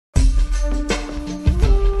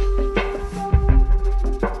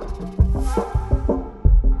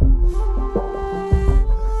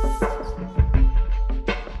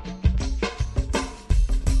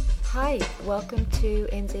welcome to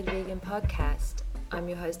NZ Vegan Podcast. I'm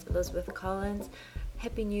your host Elizabeth Collins.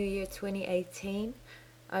 Happy New Year 2018.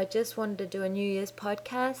 I just wanted to do a New Year's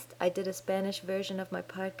podcast. I did a Spanish version of my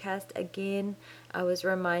podcast again. I was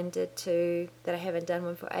reminded that I haven't done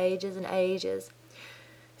one for ages and ages.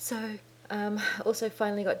 So also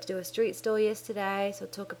finally got to do a street stall yesterday, so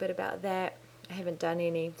I'll talk a bit about that. I haven't done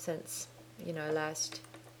any since,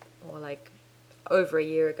 over a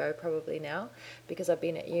year ago probably now, because I've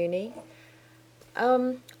been at uni.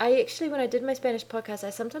 When I did my Spanish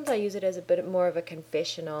podcast, sometimes I use it as a bit more of a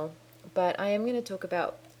confessional, but I am going to talk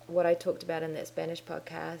about what I talked about in that Spanish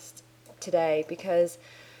podcast today, because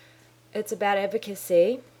it's about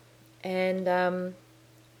advocacy. And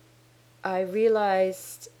I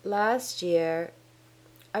realized last year,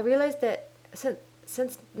 that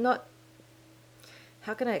since not,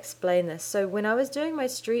 how can I explain this? So when I was doing my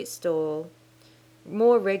street stall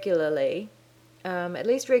more regularly, at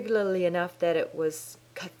least regularly enough that it was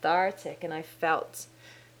cathartic and I felt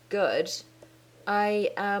good, I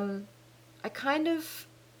kind of,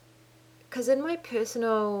 because in my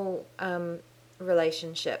personal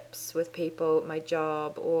relationships with people, my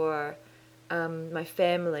job or my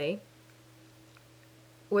family,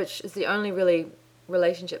 which is the only really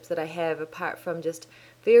relationships that I have apart from just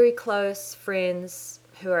very close friends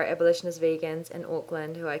who are abolitionist vegans in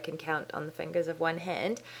Auckland, who I can count on the fingers of one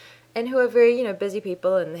hand, and who are very, busy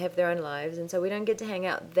people and have their own lives, and so we don't get to hang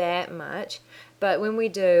out that much. But when we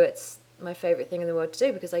do, it's my favorite thing in the world to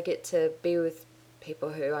do, because I get to be with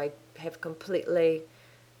people who I have completely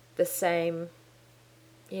the same,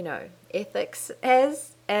 ethics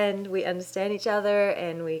as, and we understand each other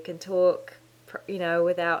and we can talk,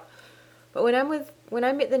 without. But when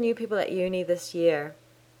I met the new people at uni this year,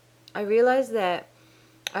 I realized that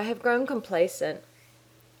I have grown complacent.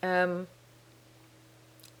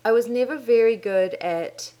 I was never very good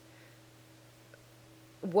at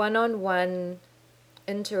one-on-one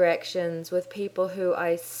interactions with people who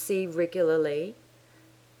I see regularly,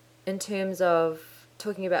 in terms of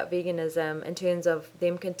talking about veganism, in terms of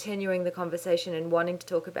them continuing the conversation and wanting to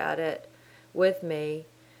talk about it with me.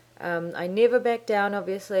 I never back down,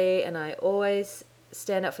 obviously, and I always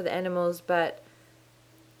stand up for the animals, but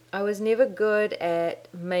I was never good at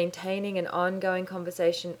maintaining an ongoing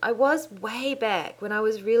conversation. I was way back when I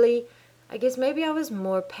was really, I guess maybe I was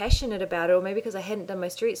more passionate about it, or maybe because I hadn't done my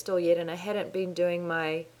street stall yet and I hadn't been doing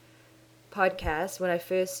my podcast when I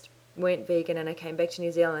first went vegan and I came back to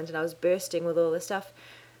New Zealand, and I was bursting with all this stuff.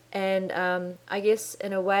 And I guess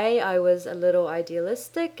in a way I was a little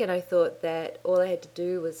idealistic, and I thought that all I had to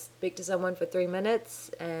do was speak to someone for 3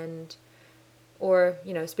 minutes or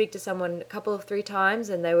speak to someone three times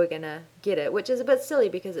and they were going to get it, which is a bit silly,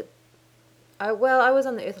 because I was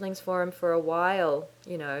on the Earthlings forum for a while,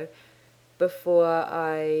 before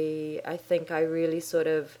I think I really sort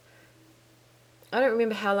of, I don't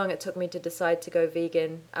remember how long it took me to decide to go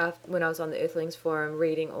vegan when I was on the Earthlings forum,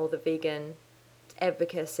 reading all the vegan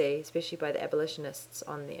advocacy, especially by the abolitionists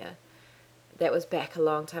on there. That was back a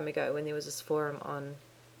long time ago, when there was this forum on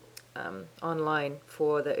online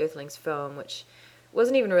for the Earthlings film, which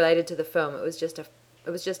wasn't even related to the film. It was just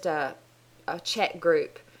a chat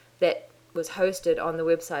group that was hosted on the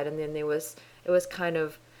website, and then it was kind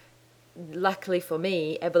of, luckily for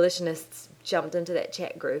me, abolitionists jumped into that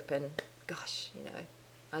chat group, and gosh,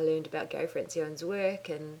 I learned about Gary Francione's work,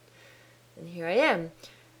 and here I am.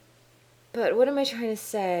 But what am I trying to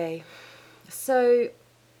say? So,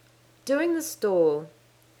 doing the stall,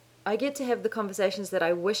 I get to have the conversations that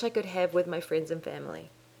I wish I could have with my friends and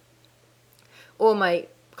family, or my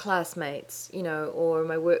classmates, or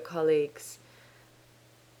my work colleagues,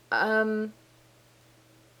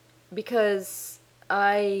 because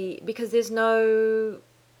there's no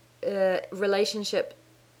relationship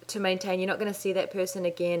to maintain. You're not going to see that person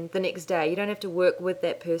again the next day. You don't have to work with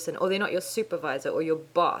that person, or they're not your supervisor or your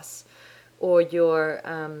boss or your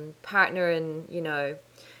partner, and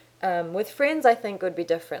with friends, I think would be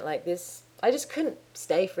different. Like this, I just couldn't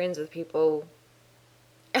stay friends with people.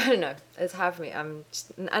 I don't know. It's hard for me. I'm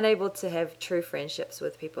just unable to have true friendships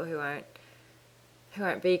with people who aren't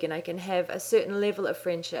vegan. I can have a certain level of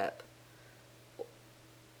friendship,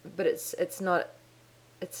 but it's not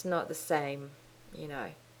the same.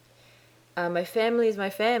 My family is my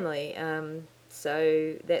family.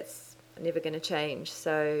 So that's never going to change.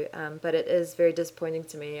 So, but it is very disappointing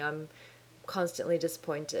to me. I'm constantly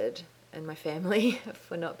disappointed in my family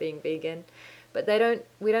for not being vegan, but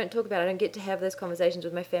we don't talk about it. I don't get to have those conversations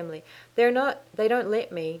with my family. They don't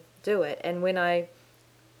let me do it. And when I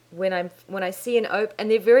see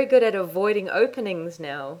and they're very good at avoiding openings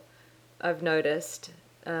now, I've noticed.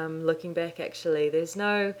 looking back, actually. They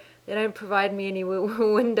don't provide me any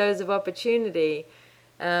windows of opportunity,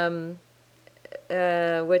 which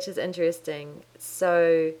is interesting.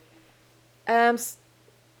 So, um,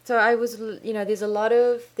 so I was,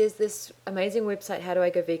 there's this amazing website,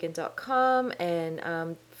 howdoigovegan.com,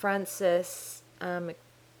 and Frances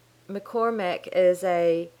McCormack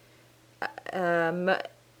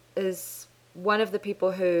is one of the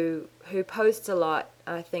people who posts a lot.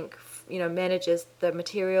 I think, manages the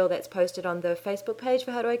material that's posted on the Facebook page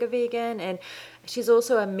for How Do I Go Vegan, and she's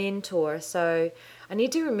also a mentor. So I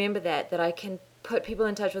need to remember that I can put people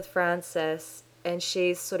in touch with Frances, and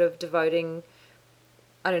she's sort of devoting,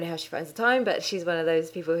 I don't know how she finds the time, but she's one of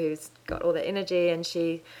those people who's got all that energy, and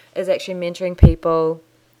she is actually mentoring people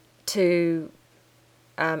to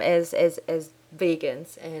as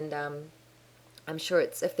vegans, and I'm sure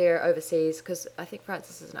it's, if they're overseas, because I think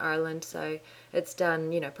Frances is in Ireland, so it's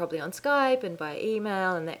done, probably on Skype and by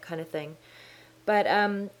email and that kind of thing. But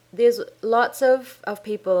there's lots of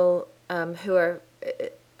people who are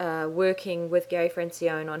working with Gary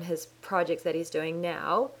Francione on his projects that he's doing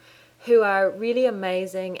now, who are really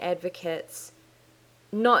amazing advocates.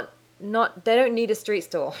 They don't need a street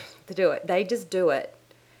stall to do it. They just do it,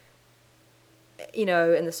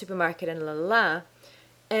 in the supermarket and la la la.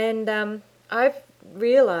 And I've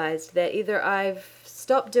realized that either I've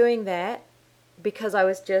stopped doing that because I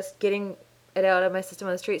was just getting it out of my system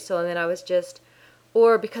on the street stall, and then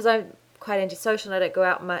or because I'm quite antisocial and I don't go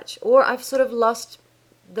out much, or I've sort of lost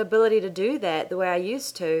the ability to do that the way I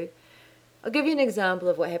used to. I'll give you an example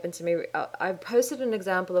of what happened to me. I posted an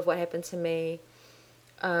example of what happened to me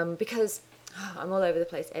because I'm all over the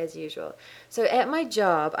place as usual. So at my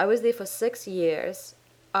job, I was there for 6 years.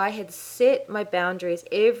 I had set my boundaries.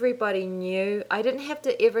 Everybody knew. I didn't have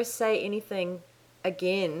to ever say anything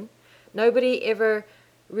again. Nobody ever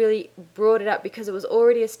really brought it up because it was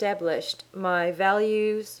already established. My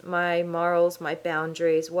values, my morals, my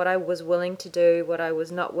boundaries, what I was willing to do, what I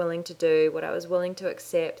was not willing to do, what I was willing to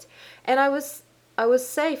accept. And I was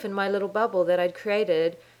safe in my little bubble that I'd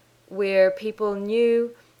created, where people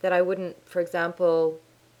knew that I wouldn't, for example,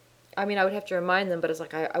 I would have to remind them, but it's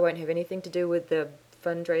like I won't have anything to do with the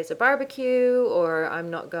fundraiser barbecue, or I'm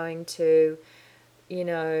not going to,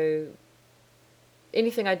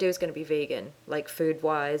 anything I do is going to be vegan, like food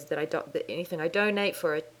wise, that anything I donate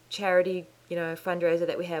for a charity, fundraiser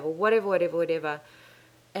that we have, or whatever.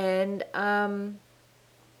 And I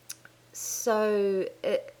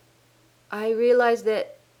realized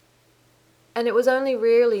that, and it was only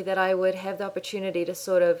rarely that I would have the opportunity to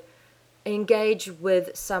sort of engage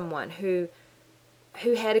with someone who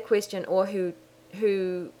had a question, or who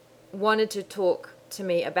wanted to talk to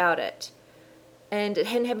me about it. And it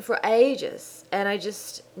hadn't happened for ages, and I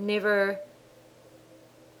just never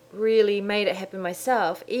really made it happen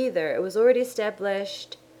myself either. It was already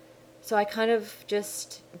established, so I kind of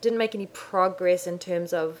just didn't make any progress in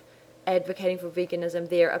terms of advocating for veganism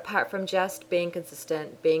there, apart from just being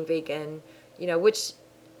consistent, being vegan, which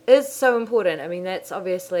is so important. That's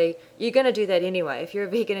obviously, you're going to do that anyway. If you're a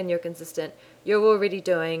vegan and you're consistent, you're already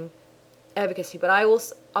doing advocacy, but I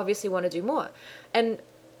also obviously want to do more. And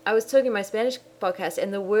I was talking in my Spanish podcast,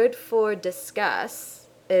 and the word for discuss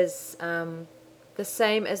is the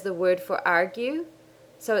same as the word for argue.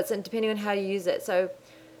 So it's depending on how you use it. So,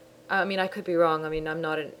 I could be wrong. I'm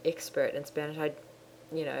not an expert in Spanish.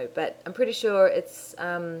 But I'm pretty sure it's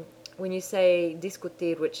when you say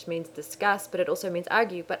discutir, which means discuss, but it also means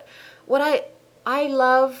argue. But what I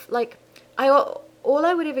love, like, all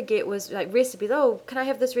I would ever get was like recipes. Oh, can I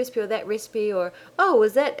have this recipe or that recipe? Or, oh,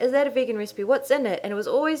 is that a vegan recipe? What's in it? And it was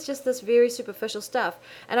always just this very superficial stuff.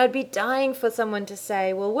 And I'd be dying for someone to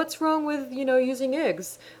say, well, what's wrong with, using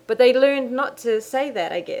eggs? But they learned not to say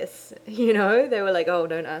that, I guess. They were like, oh,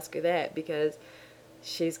 don't ask her that, because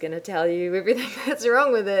she's going to tell you everything that's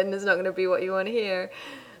wrong with it, and it's not going to be what you want to hear.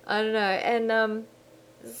 I don't know. And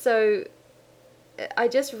so I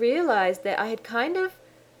just realized that I had kind of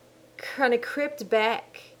crept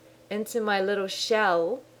back into my little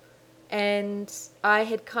shell, and I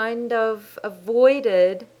had kind of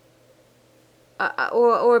avoided,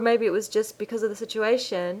 or maybe it was just because of the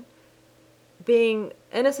situation, being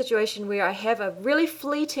in a situation where I have a really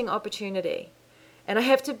fleeting opportunity, and I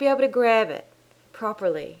have to be able to grab it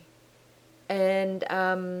properly. And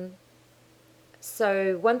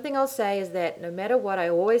so one thing I'll say is that no matter what, I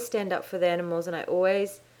always stand up for the animals, and I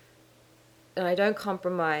don't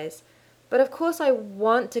compromise. But of course I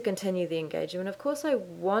want to continue the engagement. Of course I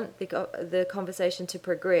want the conversation to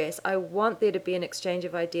progress. I want there to be an exchange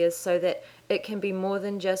of ideas so that it can be more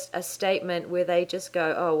than just a statement where they just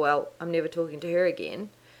go, oh, well, I'm never talking to her again.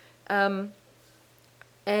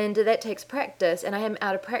 And that takes practice, and I am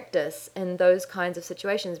out of practice in those kinds of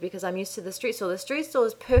situations because I'm used to the street stall. The street stall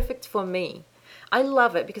is perfect for me. I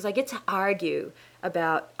love it because I get to argue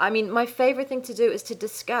about, I mean, my favorite thing to do is to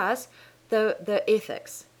discuss the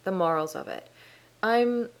ethics, the morals of it.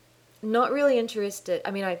 I'm not really interested.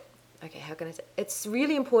 I mean, okay, how can I say? It's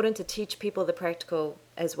really important to teach people the practical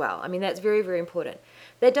as well. I mean, that's very, very important.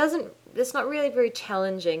 It's not really very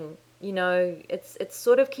challenging. It's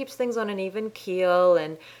sort of keeps things on an even keel,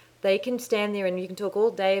 and they can stand there and you can talk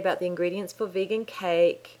all day about the ingredients for vegan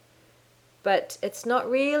cake, but it's not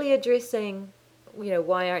really addressing,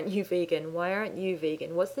 why aren't you vegan? Why aren't you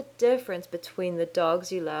vegan? What's the difference between the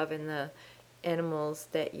dogs you love and the animals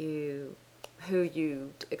who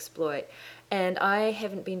you exploit? And I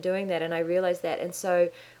haven't been doing that, and I realized that. And so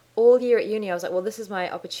all year at uni, I was like, well, this is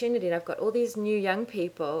my opportunity, and I've got all these new young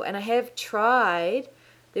people, and I have tried.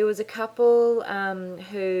 There was a couple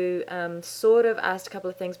who sort of asked a couple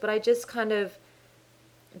of things, but I just kind of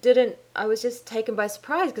didn't. I was just taken by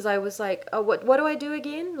surprise because I was like, oh, what do I do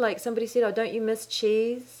again? Like somebody said, oh, don't you miss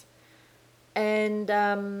cheese? And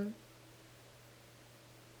I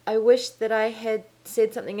wish that I had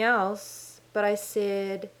said something else, but I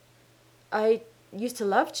said, I used to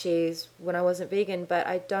love cheese when I wasn't vegan, but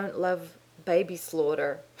I don't love baby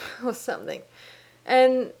slaughter or something.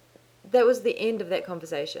 And that was the end of that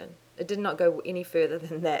conversation. It did not go any further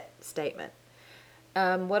than that statement.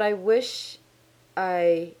 What I wish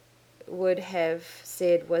I would have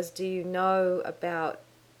said was, do you know about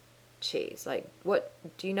cheese? Like, what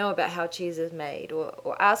do you know about how cheese is made?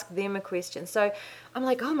 Or ask them a question. So I'm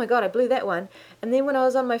like, oh my God, I blew that one. And then when I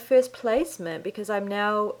was on my first placement, because I'm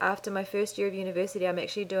now, after my first year of university, I'm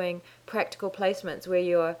actually doing practical placements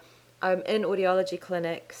where I'm in audiology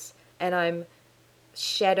clinics and I'm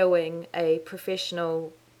shadowing a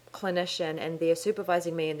professional clinician and they're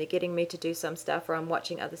supervising me and they're getting me to do some stuff, or I'm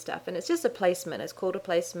watching other stuff, and it's just a placement. It's called a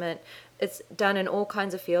placement. It's done in all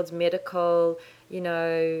kinds of fields: medical,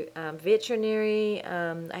 veterinary.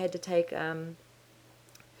 I had to take I've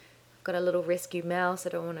got a little rescue mouse.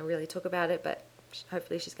 I don't want to really talk about it, but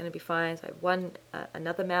hopefully she's going to be fine. So I have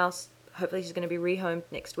another mouse. Hopefully she's going to be rehomed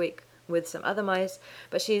next week with some other mice,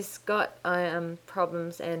 but she's got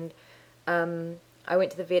problems. And I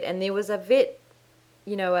went to the vet, and there was a vet,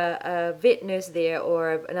 a vet nurse there,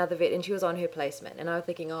 or another vet, and she was on her placement. And I was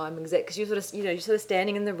thinking, oh, I'm exact, because you're sort of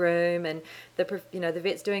standing in the room, and the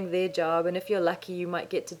vet's doing their job, and if you're lucky, you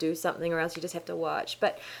might get to do something, or else you just have to watch.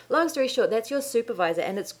 But long story short, that's your supervisor,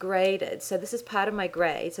 and it's graded. So this is part of my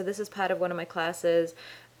grade. So this is part of one of my classes.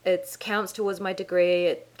 It counts towards my degree.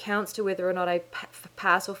 It counts to whether or not I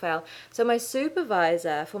pass or fail. So my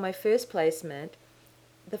supervisor for my first placement,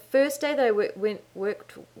 the first day that I we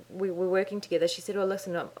were working together, she said, well,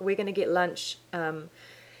 listen, we're going to get lunch. The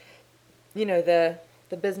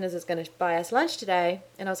business is going to buy us lunch today.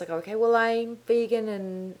 And I was like, okay, well, I'm vegan,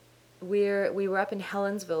 and we were up in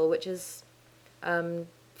Helensville, which is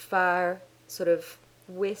far sort of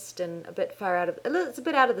west and a bit far it's a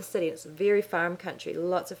bit out of the city. It's very farm country,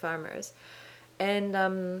 lots of farmers.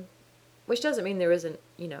 And which doesn't mean there isn't,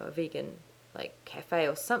 a vegan like cafe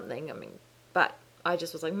or something. I mean, but I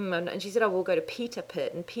just was like, and she said, oh, we'll go to Pita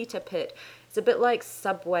Pit. And Pita Pit, it's a bit like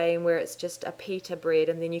Subway, where it's just a pita bread,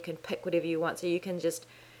 and then you can pick whatever you want. So you can just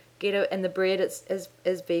get it, and the bread is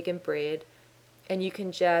vegan bread, and you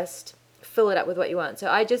can just fill it up with what you want. So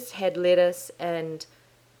I just had lettuce and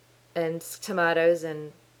tomatoes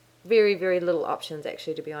and very, very little options,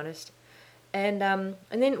 actually, to be honest. And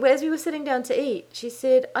then as we were sitting down to eat, she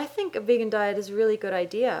said, I think a vegan diet is a really good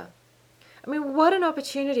idea. I mean, what an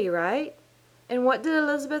opportunity, right? And what did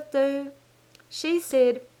Elizabeth do? She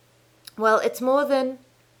said, well, it's more than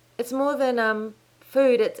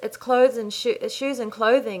food. It's clothes and shoes and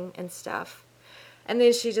clothing and stuff. And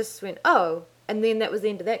then she just went, oh, and then that was the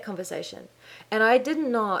end of that conversation. And I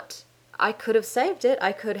could have saved it.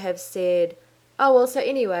 I could have said, oh, well, so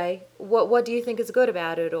anyway, what do you think is good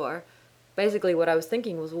about it? Or basically what I was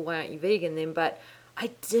thinking was, well, why aren't you vegan then? But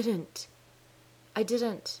I didn't.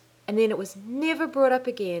 And then it was never brought up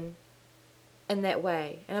again in that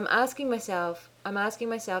way. And I'm asking myself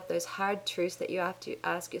those hard truths that you have to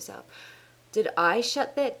ask yourself. Did I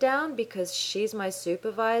shut that down because she's my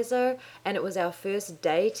supervisor and it was our first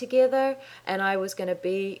day together and I was going to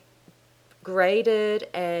be graded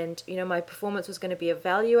and my performance was going to be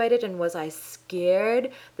evaluated? And was I scared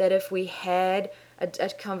that if we had a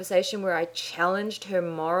conversation where I challenged her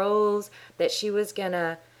morals, that she was going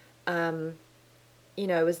to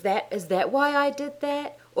is that why I did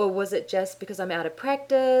that? Or was it just because I'm out of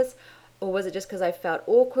practice? Or was it just because I felt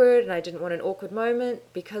awkward and I didn't want an awkward moment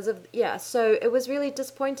because of, so it was really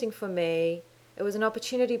disappointing for me. It was an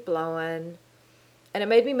opportunity blown. And it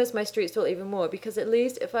made me miss my street stall even more, because at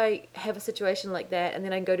least if I have a situation like that and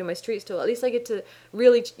then I can go to my street stall, at least I get to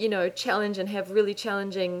really, challenge and have really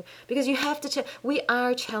challenging, because you have to, we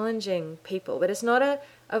are challenging people, but it's not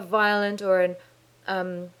a violent or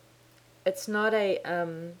it's not a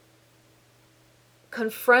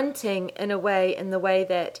confronting in the way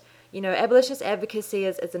that, abolitionist advocacy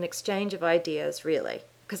is an exchange of ideas, really,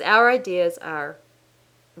 because our ideas are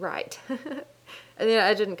right. And then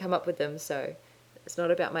I didn't come up with them, so it's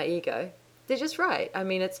not about my ego. They're just right. I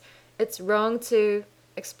mean, it's wrong to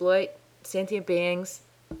exploit sentient beings.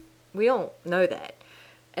 We all know that.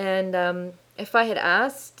 And if I had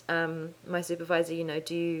asked my supervisor,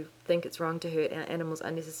 do you think it's wrong to hurt animals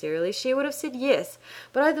unnecessarily, she would have said yes.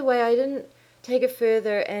 But either way, I didn't take it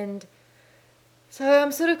further, and so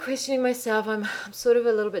I'm sort of questioning myself. I'm sort of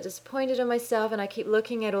a little bit disappointed in myself, and I keep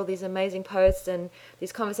looking at all these amazing posts and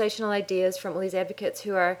these conversational ideas from all these advocates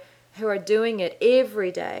who are doing it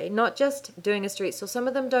every day, not just doing a street stall. Some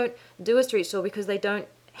of them don't do a street stall because they don't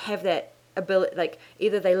have that ability, like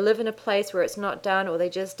either they live in a place where it's not done, or they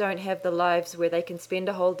just don't have the lives where they can spend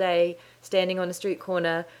a whole day standing on a street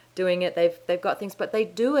corner doing it. They've got things, but they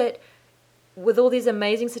do it with all these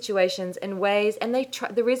amazing situations and ways, and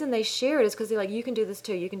the reason they share it is because they're like, you can do this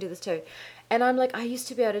too, you can do this too. And I'm like, I used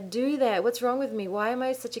to be able to do that. What's wrong with me? Why am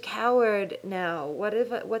I such a coward now?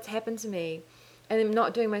 What's happened to me? And then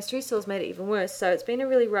not doing my street stalls made it even worse. So it's been a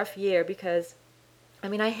really rough year, because I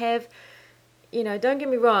mean, I have, don't get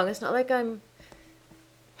me wrong, it's not like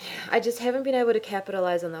I just haven't been able to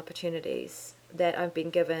capitalize on the opportunities that I've been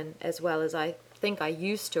given as well as I think I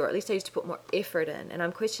used to, or at least I used to put more effort in. And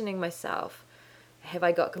I'm questioning myself. Have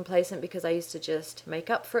I got complacent because I used to just make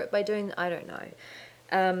up for it by doing, I don't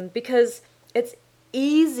know. Because it's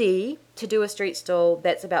easy to do a street stall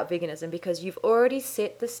that's about veganism, because you've already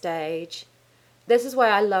set the stage. This is why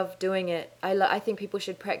I love doing it. I think people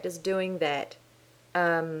should practice doing that,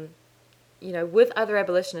 with other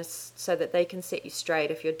abolitionists, so that they can set you straight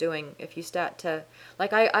if you start to,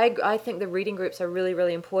 like, I think the reading groups are really,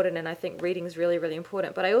 really important, and I think reading is really, really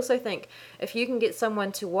important. But I also think if you can get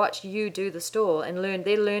someone to watch you do the stall and learn,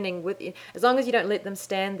 they're learning with you, as long as you don't let them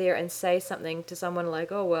stand there and say something to someone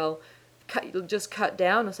like, oh, well, just cut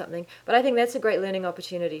down or something. But I think that's a great learning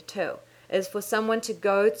opportunity too, is for someone to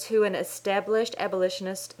go to an established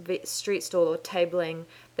abolitionist street stall or tabling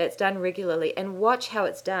that's done regularly and watch how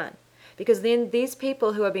it's done. Because then these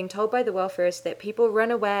people who are being told by the welfarists that people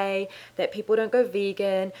run away, that people don't go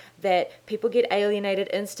vegan, that people get alienated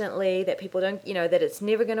instantly, that people don't, that it's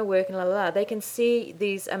never going to work, and la la la, they can see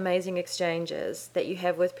these amazing exchanges that you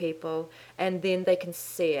have with people, and then they can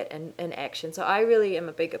see it in action. So I really am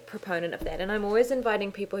a big proponent of that. And I'm always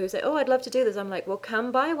inviting people who say, oh, I'd love to do this. I'm like, well,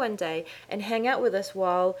 come by one day and hang out with us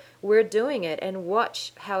while we're doing it and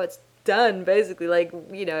watch how it's done, basically. Like,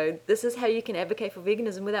 this is how you can advocate for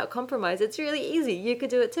veganism without compromise. It's really easy. You could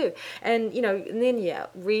do it too. And and then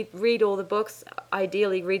read all the books.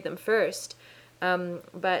 Ideally read them first,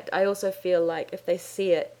 but I also feel like if they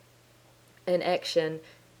see it in action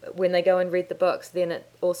when they go and read the books, then it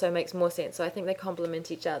also makes more sense. So I think they complement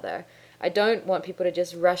each other. I don't want people to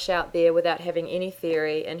just rush out there without having any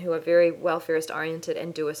theory and who are very welfarist oriented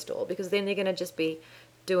and do a stall, because then they're going to just be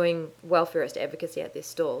doing welfarist advocacy at their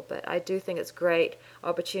stall. But I do think it's a great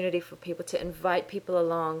opportunity for people to invite people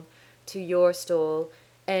along to your stall,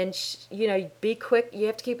 and be quick. You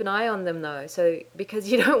have to keep an eye on them though, so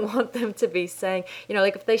because you don't want them to be saying,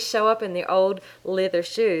 like if they show up in their old leather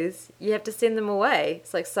shoes, you have to send them away.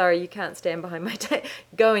 It's like, sorry, you can't stand behind my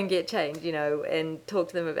go and get changed, and talk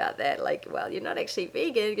to them about that. Like, well, you're not actually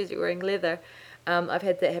vegan because you're wearing leather. I've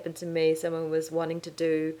had that happen to me. Someone was wanting to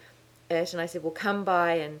do it, and I said, well, come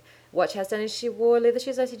by and watch how it's done. And she wore leather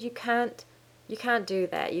shoes. I said, you can't do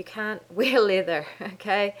that. You can't wear leather,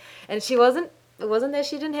 okay? And it wasn't that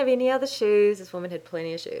she didn't have any other shoes. This woman had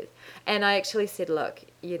plenty of shoes. And I actually said, look,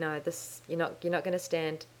 this, you're not going to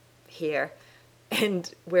stand here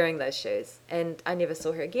and wearing those shoes. And I never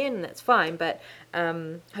saw her again, and that's fine. But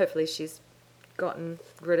hopefully she's gotten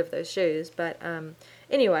rid of those shoes. But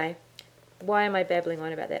anyway, why am I babbling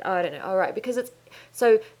on about that? Oh, I don't know. All right, because it's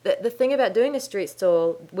so the thing about doing a street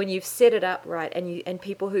stall, when you've set it up right, and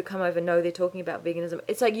people who come over know they're talking about veganism,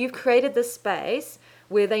 it's like you've created this space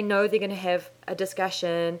where they know they're going to have a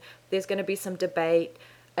discussion, there's going to be some debate,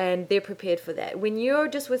 and they're prepared for that. When you're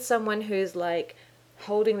just with someone who's like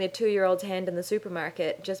holding their 2-year-old's hand in the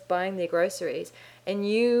supermarket, just buying their groceries, and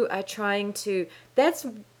you are trying to,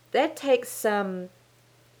 that takes some,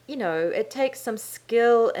 it takes some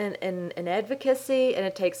skill in advocacy, and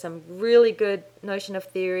it takes some really good notion of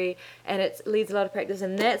theory, and it leads a lot of practice.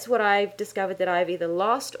 And that's what I've discovered that I've either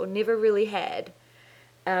lost or never really had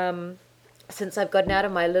since I've gotten out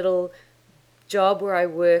of my little job where I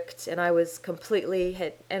worked and I was completely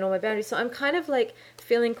hit and all my boundaries. So I'm kind of like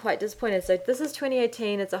feeling quite disappointed. So this is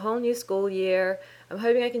 2018. It's a whole new school year. I'm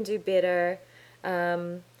hoping I can do better.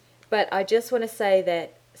 But I just want to say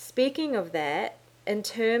that, speaking of that, in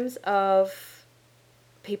terms of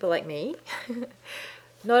people like me,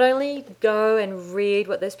 not only go and read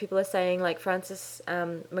what those people are saying, like Frances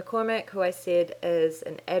McCormick, who I said is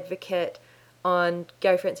an advocate on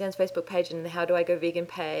Gary Franciane's Facebook page and the How Do I Go Vegan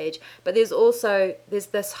page, but there's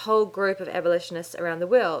this whole group of abolitionists around the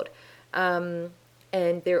world, and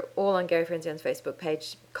they're all on Gary Franciane's Facebook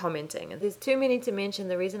page commenting. And there's too many to mention.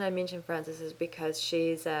 The reason I mention Frances is because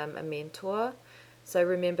she's a mentor, so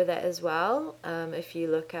remember that as well. If you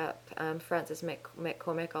look up Frances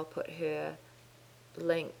McCormick, I'll put her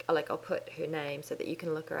link, I'll put her name so that you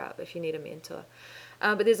can look her up if you need a mentor.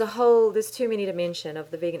 But there's too many to mention of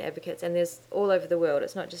the vegan advocates, and there's all over the world.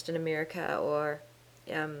 It's not just in America or,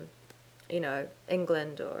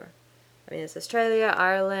 England, or, it's Australia,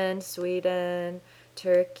 Ireland, Sweden,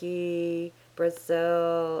 Turkey,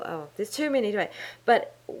 Brazil. Oh, there's too many to make.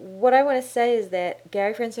 But what I want to say is that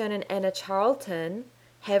Gary Francione and Anna Charlton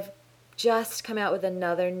have just come out with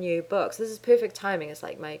another new book. So this is perfect timing. It's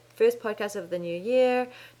like my first podcast of the new year,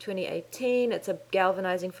 2018. It's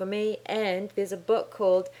galvanizing for me. And there's a book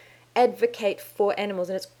called Advocate for Animals,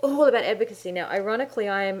 and it's all about advocacy. Now, ironically,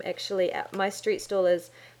 I am actually at my street stall.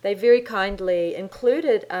 They very kindly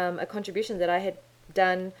included a contribution that I had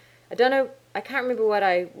done. I don't know, I can't remember what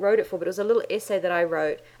I wrote it for, but it was a little essay that I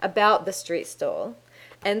wrote about the street stall.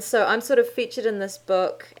 And so I'm sort of featured in this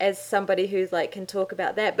book as somebody who's like can talk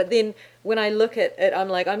about that. But then when I look at it, I'm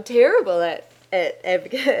like, I'm terrible at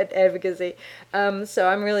advocacy. So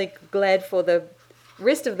I'm really glad for the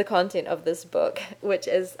rest of the content of this book, which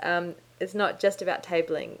is not just about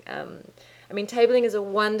tabling. Tabling is a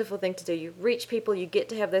wonderful thing to do. You reach people, you get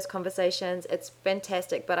to have those conversations. It's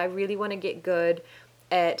fantastic. But I really want to get good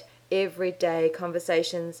at everyday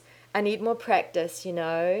conversations. I need more practice,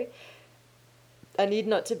 I need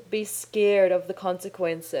not to be scared of the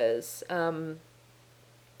consequences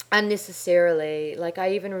unnecessarily. Like,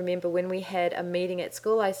 I even remember when we had a meeting at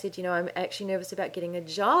school, I said, I'm actually nervous about getting a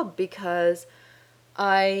job because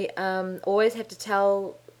I always have to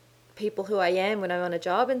tell people who I am when I'm on a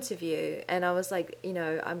job interview. And I was like,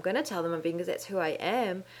 I'm going to tell them I'm vegan because that's who I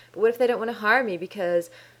am. But what if they don't want to hire me because,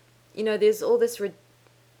 there's all this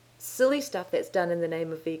silly stuff that's done in the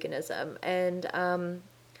name of veganism. And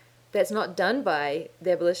that's not done by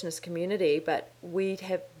the abolitionist community, but we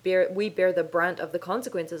bear the brunt of the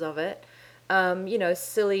consequences of it.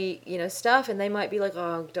 Silly, stuff, and they might be like,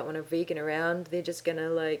 oh, I don't want a vegan around. They're just gonna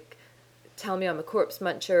like tell me I'm a corpse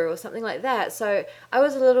muncher or something like that. So I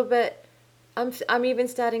was a little bit. I'm even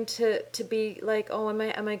starting to be like, oh, am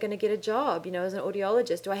I going to get a job? As an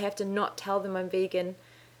audiologist, do I have to not tell them I'm vegan,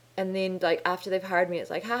 and then like after they've hired me, it's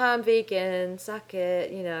like, haha, I'm vegan, suck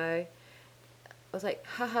it, I was like,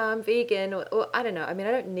 haha, I'm vegan, or I don't know. I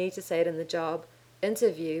don't need to say it in the job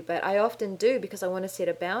interview, but I often do because I want to set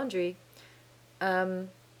a boundary. But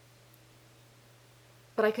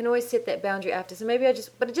I can always set that boundary after. So maybe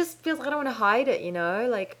but it just feels like I don't want to hide it,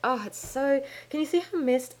 Like, oh, it's so, can you see how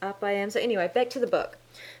messed up I am? So anyway, back to the book.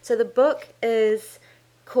 So the book is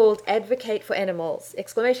called Advocate for Animals, !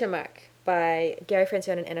 By Gary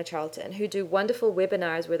Francione and Anna Charlton, who do wonderful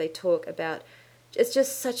webinars where they talk about, it's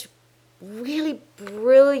just such really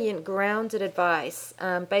brilliant, grounded advice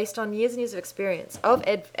based on years and years of experience of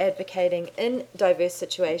advocating in diverse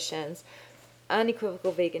situations,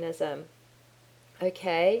 unequivocal veganism.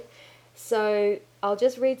 Okay, so I'll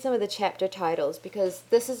just read some of the chapter titles because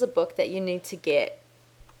this is a book that you need to get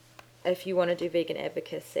if you want to do vegan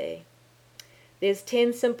advocacy. There's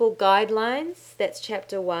 10 Simple Guidelines, that's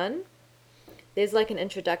chapter 1. There's like an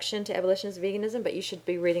introduction to abolitionist veganism, but you should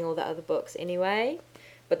be reading all the other books anyway.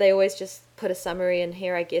 But they always just put a summary in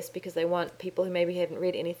here, I guess, because they want people who maybe haven't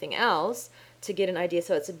read anything else to get an idea.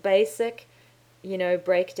 So it's a basic,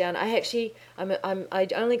 breakdown. I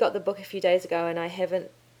only got the book a few days ago, and I haven't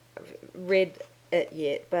read it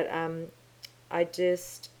yet. But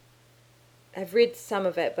I've read some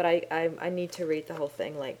of it, but I need to read the whole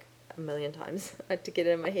thing like a million times to get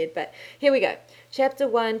it in my head. But here we go. Chapter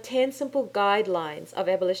 1, 10 Simple Guidelines of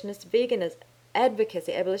Abolitionist Veganism.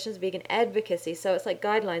 Abolitionist vegan advocacy. So it's like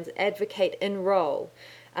guidelines, advocate, enroll,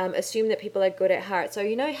 assume that people are good at heart. So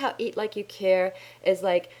how Eat Like You Care is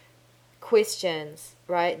like questions,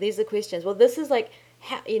 right? These are questions. Well, this is like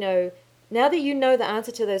how, now that you know the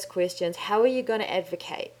answer to those questions, how are you going to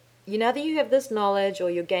advocate? Now that you have this knowledge,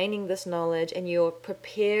 or you're gaining this knowledge, and you're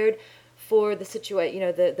prepared for the situation,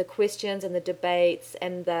 the questions and the debates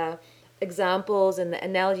and the examples and the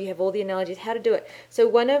analogy, you have all the analogies, how to do it. So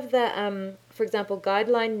one of the, for example,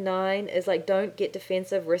 guideline 9 is like, don't get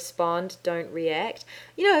defensive, respond, don't react.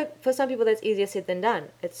 For some people that's easier said than done.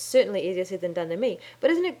 It's certainly easier said than done than me.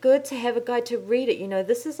 But isn't it good to have a guide to read it?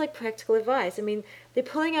 This is like practical advice. I mean, they're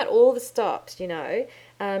pulling out all the stops,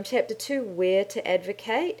 Chapter 2, where to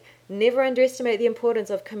advocate. Never underestimate the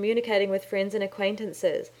importance of communicating with friends and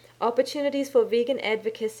acquaintances. Opportunities for vegan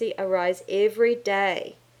advocacy arise every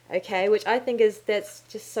day. Okay, which I think that's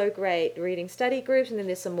just so great. Reading study groups, and then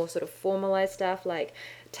there's some more sort of formalized stuff like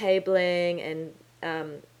tabling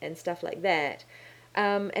and stuff like that.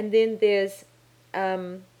 And then there's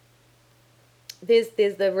the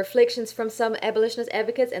reflections from some abolitionist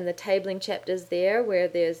advocates and the tabling chapters there, where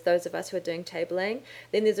there's those of us who are doing tabling.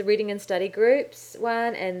 Then there's a reading and study groups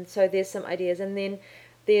one, and so there's some ideas. And then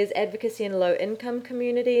there's advocacy in low-income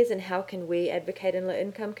communities, and how can we advocate in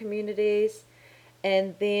low-income communities.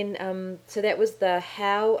 And then, so that was the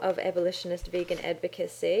how of abolitionist vegan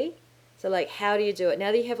advocacy. So like, how do you do it?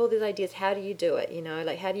 Now that you have all these ideas, how do you do it?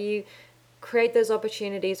 Like, how do you create those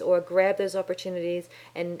opportunities, or grab those opportunities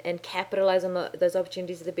and capitalize on those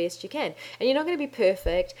opportunities the best you can? And you're not going to be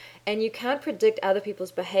perfect, and you can't predict other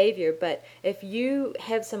people's behavior, but if you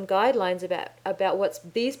have some guidelines about what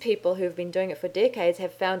these people who've been doing it for decades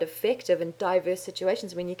have found effective in diverse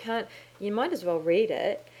situations, I mean, you might as well read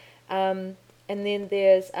it. And then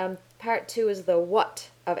there's part 2 is the what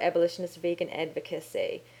of abolitionist vegan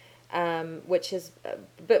advocacy, which is a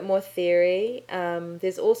bit more theory.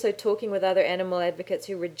 There's also talking with other animal advocates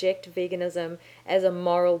who reject veganism as a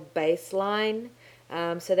moral baseline.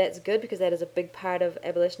 So that's good, because that is a big part of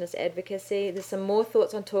abolitionist advocacy. There's some more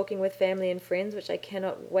thoughts on talking with family and friends, which I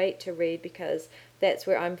cannot wait to read, because that's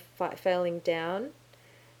where I'm failing down.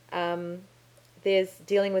 There's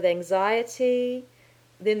dealing with anxiety.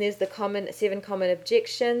 Then there's the 7 common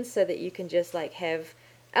objections, so that you can just like have,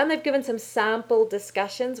 and they've given some sample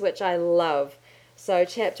discussions, which I love. So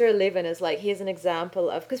chapter 11 is like, here's an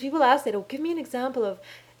example of, because people ask that, give me an example of,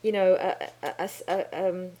 an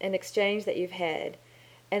exchange that you've had.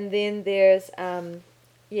 And then there's, some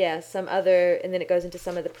other, and then it goes into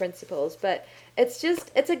some of the principles. But it's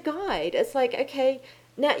a guide. It's like, okay,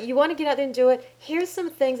 now you want to get out there and do it. Here's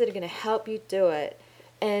some things that are going to help you do it.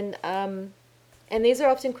 And these are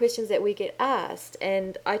often questions that we get asked,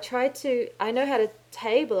 and I know how to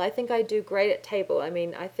table. I think I do great at table. I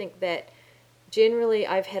mean, I think that generally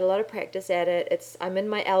I've had a lot of practice at it. I'm in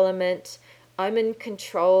my element. I'm in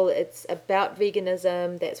control. It's about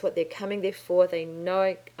veganism. That's what they're coming there for. They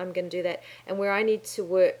know I'm going to do that. And where I need to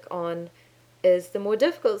work on is the more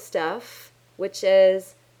difficult stuff, which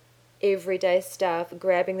is everyday stuff,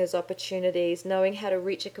 grabbing those opportunities, knowing how to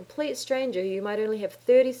reach a complete stranger who you might only have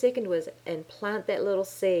 30 seconds with, and plant that little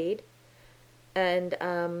seed. And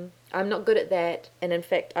I'm not good at that, and in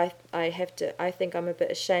fact I think I'm a bit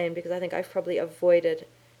ashamed, because I think I've probably avoided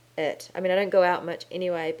it. I mean, I don't go out much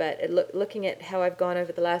anyway, but looking at how I've gone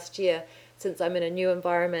over the last year, since I'm in a new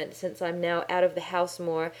environment, since I'm now out of the house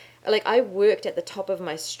more, like I worked at the top of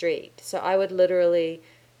my street, so I would literally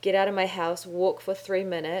get out of my house, walk for 3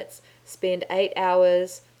 minutes, spend 8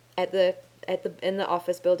 hours in the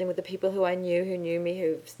office building with the people who knew me,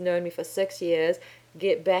 who've known me for 6 years,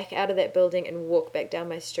 get back out of that building and walk back down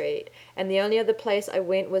my street. And the only other place I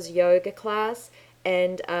went was yoga class,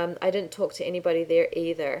 and I didn't talk to anybody there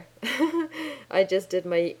either. I just did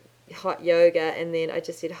my hot yoga, and then I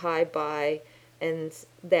just said hi, bye, and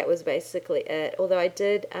that was basically it. Although I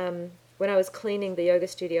did, when I was cleaning the yoga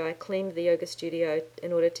studio, I cleaned the yoga studio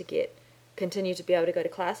in order to continue to be able to go to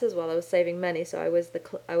classes while I was saving money. So I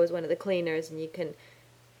was one of the cleaners, and you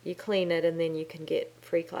clean it and then you can get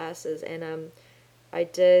free classes. And I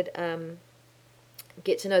did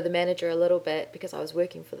get to know the manager a little bit, because I was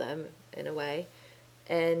working for them in a way,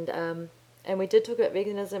 and we did talk about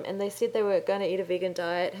veganism, and they said they were going to eat a vegan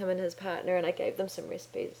diet, him and his partner, and I gave them some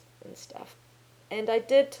recipes and stuff. And I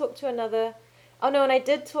did talk to I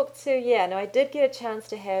did get a chance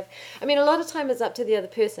to have, I mean, a lot of time it's up to the other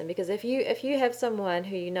person, because if you have someone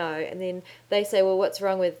who you know, and then they say, well, what's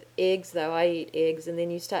wrong with eggs though? I eat eggs, and then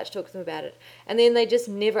you start to talk to them about it, and then they just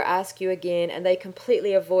never ask you again, and they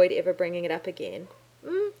completely avoid ever bringing it up again.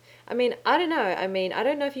 I mean, I don't know. I mean, I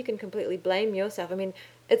don't know if you can completely blame yourself. I mean,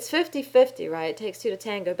 it's 50-50, right? It takes two to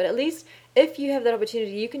tango. But at least if you have that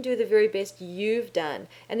opportunity, you can do the very best you've done.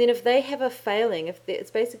 And then if they have a failing,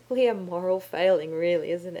 it's basically a moral failing,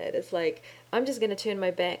 really, isn't it? It's like, I'm just going to turn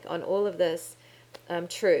my back on all of this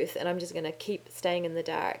truth, and I'm just going to keep staying in the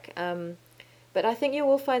dark. But I think you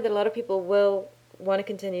will find that a lot of people will want to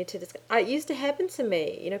continue to discuss. It used to happen to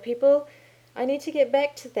me, people. I need to get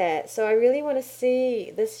back to that. So I really want to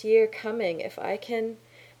see this year coming if I can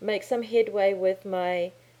make some headway with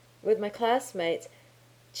my classmates,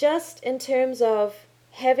 just in terms of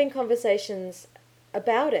having conversations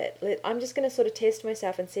about it. I'm just going to sort of test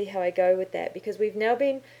myself and see how I go with that, because we've now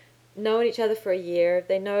been knowing each other for a year.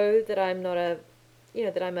 They know that I'm not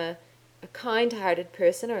that I'm a kind-hearted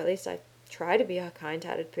person, or at least I try to be a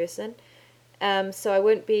kind-hearted person. So I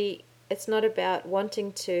wouldn't be, it's not about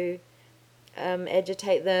wanting to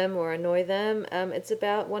agitate them or annoy them. It's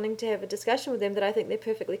about wanting to have a discussion with them that I think they're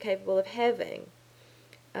perfectly capable of having.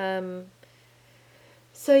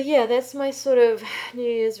 So yeah, that's my sort of New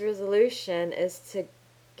Year's resolution, is to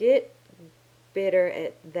get better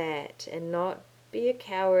at that and not be a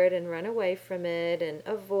coward and run away from it and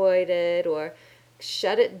avoid it or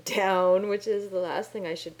shut it down, which is the last thing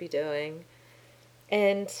I should be doing.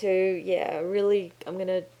 And to, really, I'm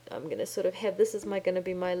gonna sort of have, this is gonna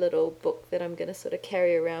be my little book that I'm gonna sort of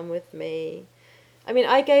carry around with me. I mean,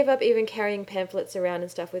 I gave up even carrying pamphlets around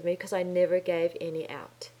and stuff with me because I never gave any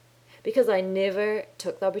out. Because I never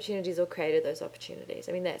took the opportunities or created those opportunities.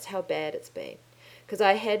 I mean, that's how bad it's been. Because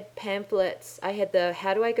I had pamphlets, I had the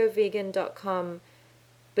howdoigovegan.com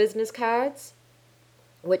business cards,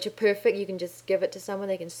 which are perfect. You can just give it to someone,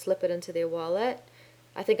 they can slip it into their wallet.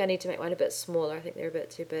 I think I need to make mine a bit smaller. I think they're a bit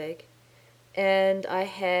too big. And I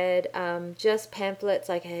had just pamphlets,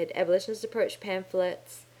 like I had abolitionist approach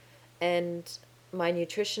pamphlets and my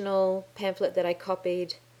nutritional pamphlet that I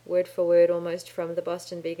copied word for word almost from the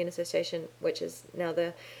Boston Vegan Association, which is now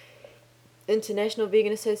the International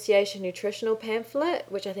Vegan Association nutritional pamphlet,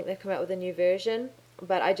 which I think they've come out with a new version,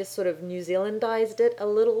 but I just sort of New Zealandized it a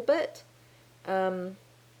little bit. And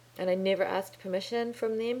I never asked permission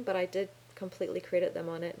from them, but I did completely credit them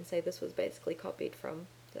on it and say this was basically copied from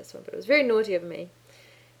this one, but it was very naughty of me.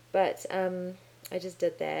 But I just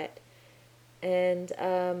did that. And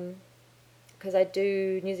because I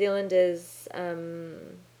do, New Zealand is...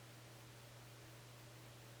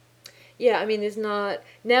 I mean, there's not,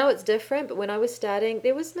 now it's different, but when I was starting,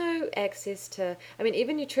 there was no access to, I mean,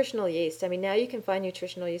 even nutritional yeast. I mean, now you can find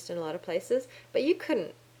nutritional yeast in a lot of places, but you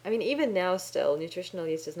couldn't, I mean, even now still, nutritional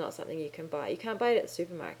yeast is not something you can buy. You can't buy it at the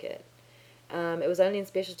supermarket. It was only in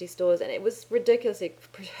specialty stores, and it was ridiculously,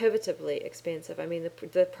 prohibitively expensive. I mean,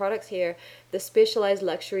 the products here, the specialized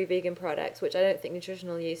luxury vegan products, which I don't think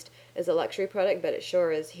nutritional yeast is a luxury product, but it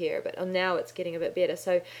sure is here. But now it's getting a bit better.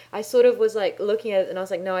 So I sort of was like looking at it, and I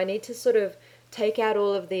was like, no, I need to sort of take out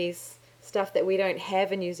all of these stuff that we don't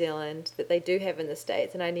have in New Zealand that they do have in the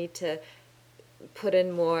States, and I need to put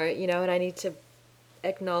in more, and I need to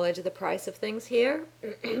acknowledge the price of things here,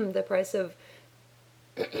 the price of,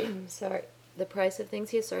 the price of things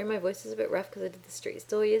here. Sorry, my voice is a bit rough because I did the street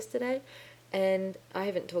stall yesterday, and I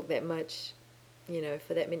haven't talked that much,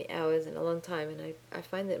 for that many hours in a long time, and I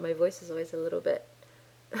find that my voice is always a little bit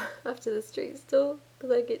after the street stall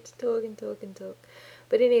because I get to talk and talk and talk.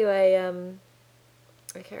 But anyway,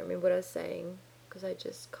 I can't remember what I was saying because I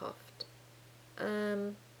just coughed.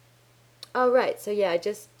 Oh right, so yeah,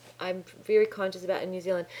 I'm very conscious about in New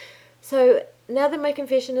Zealand. So now that my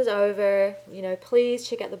confession is over, please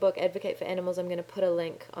check out the book Advocate for Animals. I'm going to put a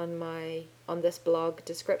link on this blog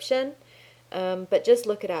description, but just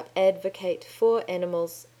look it up, Advocate for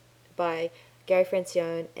Animals by Gary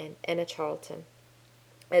Francione and Anna Charlton.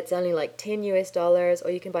 It's only like $10 or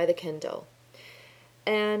you can buy the Kindle.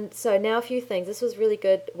 And so now a few things. This was really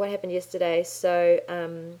good. What happened yesterday? So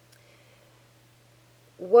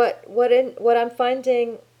what I'm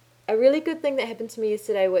finding. A really good thing that happened to me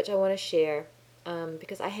yesterday, which I want to share,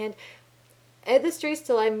 because at the street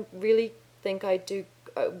stall, I really think I do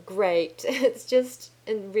great. It's just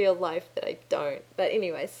in real life that I don't. But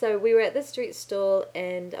anyway, so we were at the street stall,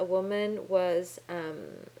 and a woman was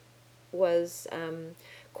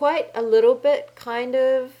quite a little bit kind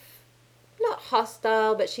of, not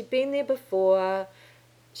hostile, but she'd been there before.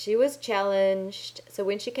 She was challenged. So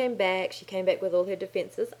when she came back with all her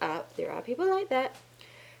defenses up. There are people like that.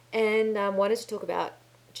 And wanted to talk about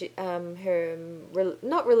her,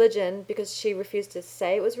 not religion, because she refused to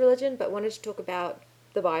say it was religion, but wanted to talk about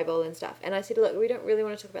the Bible and stuff. And I said, look, we don't really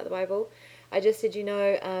want to talk about the Bible. I just said,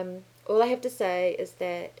 all I have to say is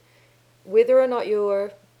that whether or not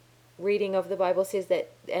your reading of the Bible says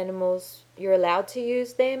that animals, you're allowed to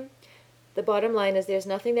use them, the bottom line is there's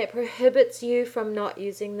nothing that prohibits you from not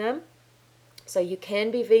using them. So you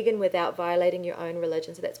can be vegan without violating your own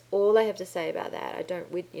religion. So that's all I have to say about that.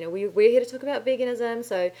 We're here to talk about veganism,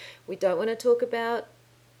 so we don't want to talk about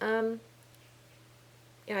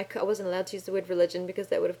I wasn't allowed to use the word religion because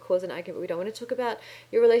that would have caused an argument. We don't want to talk about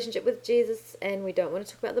your relationship with Jesus, and we don't want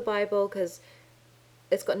to talk about the Bible because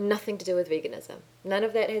it's got nothing to do with veganism. None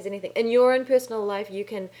of that has anything. In your own personal life, you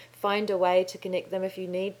can find a way to connect them if you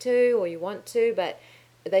need to or you want to, but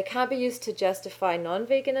they can't be used to justify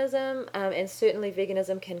non-veganism, and certainly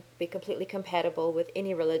veganism can be completely compatible with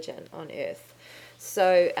any religion on earth.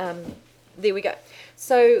 So there we go.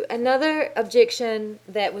 So another objection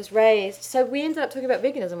that was raised, so we ended up talking about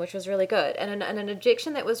veganism, which was really good. And an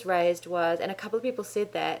objection that was raised was, and a couple of people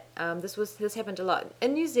said that, this happened a lot.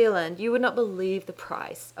 In New Zealand, you would not believe the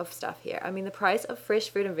price of stuff here. I mean, the price of fresh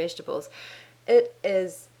fruit and vegetables,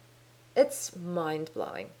 it's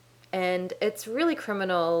mind-blowing. And it's really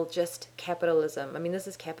criminal, just capitalism. I mean, this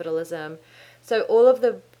is capitalism. So all of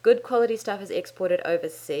the good quality stuff is exported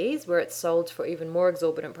overseas where it's sold for even more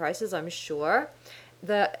exorbitant prices, I'm sure.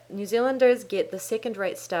 The New Zealanders get the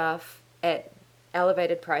second-rate stuff at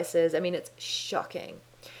elevated prices. I mean, it's shocking.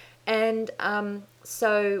 And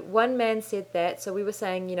so one man said that. So we were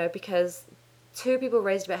saying, because two people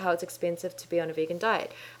raised about how it's expensive to be on a vegan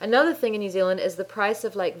diet. Another thing in New Zealand is the price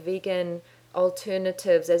of like vegan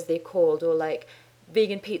alternatives, as they're called, or like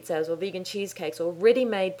vegan pizzas or vegan cheesecakes or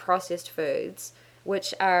ready-made processed foods,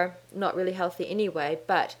 which are not really healthy anyway.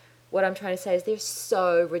 But what I'm trying to say is they're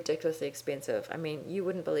so ridiculously expensive. I mean, you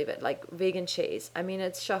wouldn't believe it. Like vegan cheese, I mean,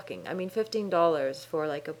 it's shocking. I mean, $15 for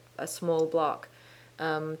like a small block,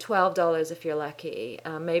 $12 if you're lucky.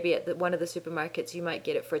 Maybe at one of the supermarkets you might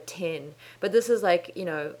get it for 10, but this is like,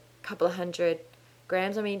 a couple of 100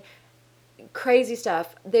 grams. I mean, crazy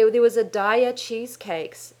stuff. There was a Daiya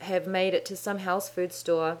cheesecakes have made it to some health food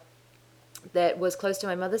store that was close to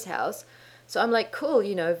my mother's house. So I'm like, cool,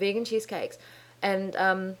 vegan cheesecakes. And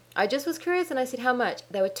I just was curious, and I said, how much?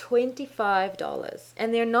 They were $25.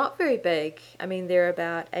 And they're not very big. I mean, they're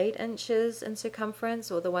about 8 inches in circumference,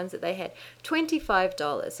 or the ones that they had.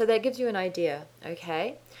 $25. So that gives you an idea,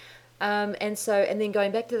 okay? And then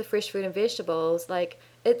going back to the fresh fruit and vegetables, like,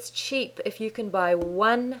 it's cheap if you can buy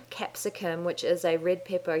one capsicum, which is a red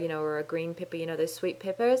pepper, or a green pepper, those sweet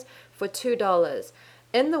peppers, for $2.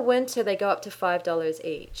 In the winter, they go up to $5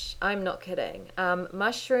 each. I'm not kidding.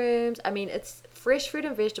 Mushrooms, I mean, it's fresh fruit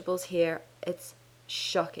and vegetables here. It's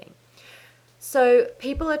shocking. So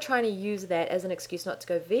people are trying to use that as an excuse not to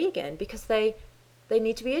go vegan because they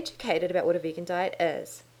need to be educated about what a vegan diet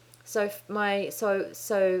is. So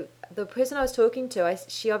the person I was talking to,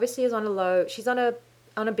 she obviously is she's on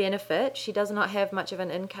a benefit. She does not have much of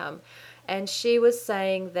an income. And she was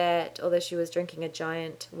saying that, although she was drinking a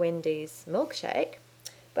giant Wendy's milkshake,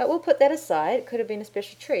 but we'll put that aside. It could have been a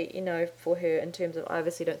special treat, for her in terms of, I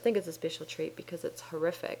obviously don't think it's a special treat because it's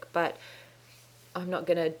horrific, but I'm not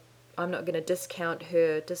going to discount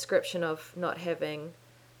her description of not having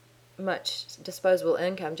much disposable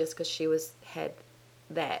income just because she had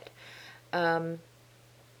that.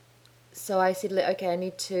 So I said,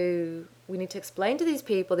 okay, we need to explain to these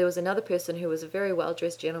people. There was another person who was a very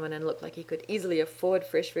well-dressed gentleman and looked like he could easily afford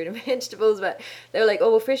fresh fruit and vegetables, but they were like,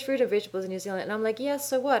 oh, well, fresh fruit and vegetables in New Zealand. And I'm like, yeah,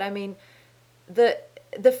 so what? I mean, the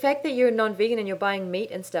fact that you're non-vegan and you're buying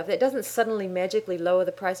meat and stuff, that doesn't suddenly magically lower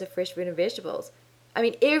the price of fresh fruit and vegetables. I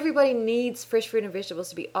mean, everybody needs fresh fruit and vegetables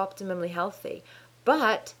to be optimally healthy.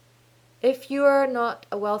 But if you're not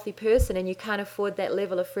a wealthy person and you can't afford that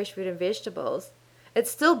level of fresh fruit and vegetables, it's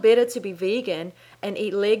still better to be vegan and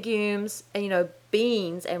eat legumes and,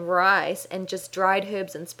 beans and rice and just dried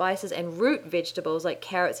herbs and spices and root vegetables like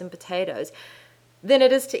carrots and potatoes than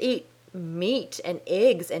it is to eat meat and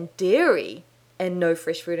eggs and dairy and no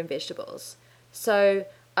fresh fruit and vegetables. So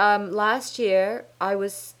last year I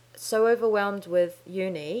was so overwhelmed with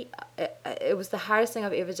uni. It was the hardest thing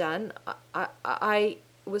I've ever done. I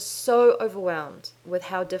was so overwhelmed with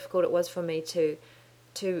how difficult it was for me to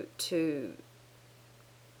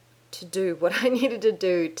do what I needed to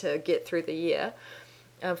do to get through the year,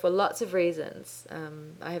 for lots of reasons.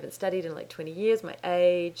 I haven't studied in like 20 years, my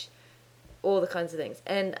age, all the kinds of things.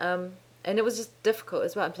 And it was just difficult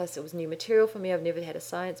as well. And plus it was new material for me. I've never had a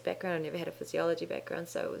science background. I've never had a physiology background.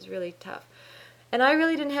 So it was really tough. And I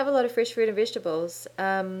really didn't have a lot of fresh fruit and vegetables.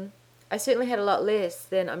 I certainly had a lot less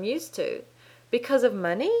than I'm used to because of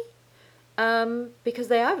money, because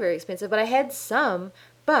they are very expensive. But I had some,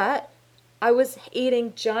 but I was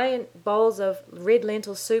eating giant bowls of red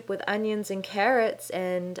lentil soup with onions and carrots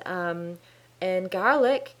and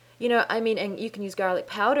garlic. And you can use garlic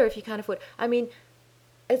powder if you can't afford. I mean,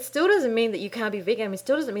 it still doesn't mean that you can't be vegan. I mean, it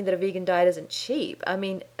still doesn't mean that a vegan diet isn't cheap. I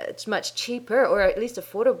mean, it's much cheaper, or at least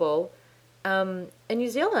affordable, in New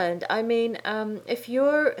Zealand. I mean, if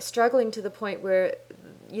you're struggling to the point where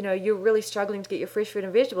you're really struggling to get your fresh fruit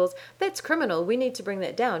and vegetables, that's criminal. We need to bring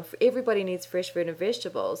that down. Everybody needs fresh fruit and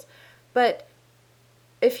vegetables. But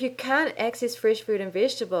if you can't access fresh fruit and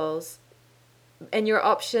vegetables, and your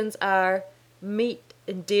options are meat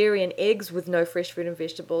and dairy and eggs with no fresh fruit and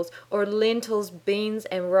vegetables, or lentils, beans,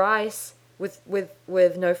 and rice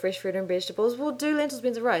with no fresh fruit and vegetables, well, do lentils,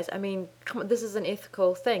 beans, and rice. I mean, come on, this is an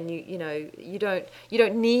ethical thing. You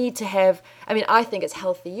don't need to have. I mean, I think it's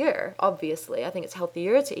healthier. Obviously, I think it's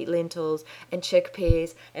healthier to eat lentils and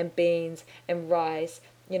chickpeas and beans and rice.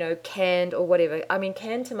 Canned or whatever. I mean,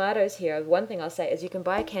 canned tomatoes here. One thing I'll say is you can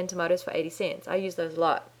buy canned tomatoes for 80 cents. I use those a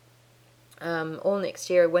lot. All next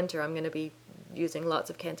year, winter, I'm going to be using lots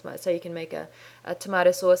of canned tomatoes, so you can make a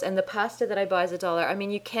tomato sauce. And the pasta that I buy is $1. I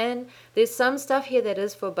mean, there's some stuff here that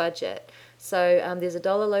is for budget. So there's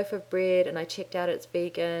 $1 loaf of bread, and I checked out it's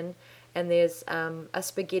vegan. And there's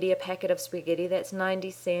a packet of spaghetti that's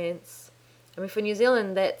 90 cents. I mean, for New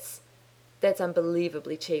Zealand, that's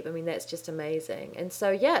unbelievably cheap. I mean, that's just amazing. And so,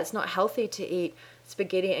 yeah, it's not healthy to eat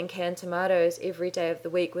spaghetti and canned tomatoes every day of the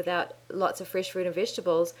week without lots of fresh fruit and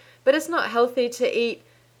vegetables. But it's not healthy to eat,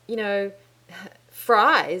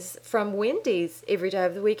 fries from Wendy's every day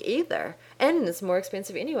of the week either. And it's more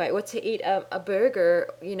expensive anyway. Or to eat a burger,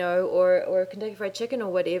 or Kentucky Fried Chicken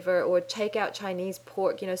or whatever, or take out Chinese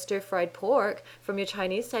pork, stir-fried pork from your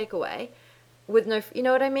Chinese takeaway with no, you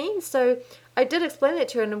know what I mean? So I did explain that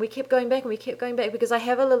to her, and we kept going back because I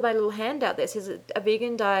have my little handout that says a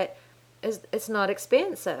vegan diet it's not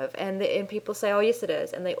expensive, and people say, oh yes it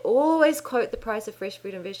is, and they always quote the price of fresh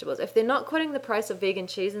fruit and vegetables. If they're not quoting the price of vegan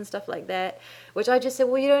cheese and stuff like that, which I just said,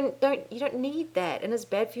 well, you don't need that, and it's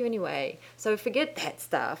bad for you anyway, so forget that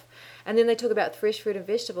stuff. And then they talk about fresh fruit and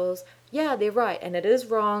vegetables. Yeah, they're right, and it is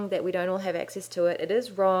wrong that we don't all have access to it. It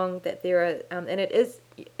is wrong that there are, and it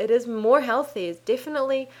is more healthy. It's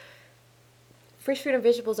definitely, fresh fruit and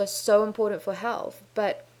vegetables are so important for health,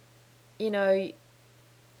 but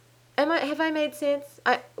have I made sense?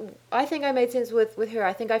 I think I made sense with her.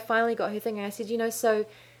 I think I finally got her thinking. I said,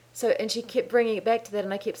 so, and she kept bringing it back to that,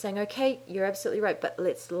 and I kept saying, okay, you're absolutely right, but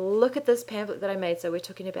let's look at this pamphlet that I made. So we're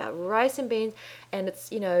talking about rice and beans, and it's,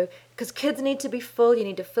 because kids need to be full. You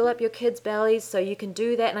need to fill up your kids' bellies, so you can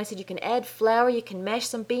do that. And I said, you can add flour. You can mash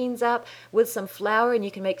some beans up with some flour, and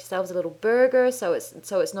you can make yourselves a little burger. So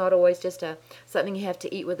it's not always just something you have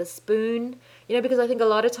to eat with a spoon. Because I think a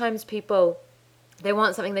lot of times people, they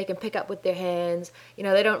want something they can pick up with their hands.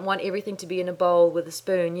 They don't want everything to be in a bowl with a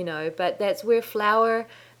spoon, but that's where flour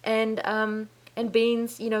and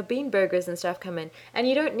beans, bean burgers and stuff come in. And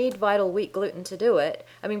you don't need Vital Wheat gluten to do it.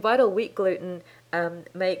 I mean, Vital Wheat gluten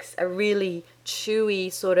makes a really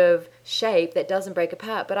chewy sort of shape that doesn't break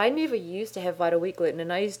apart. But I never used to have Vital Wheat gluten,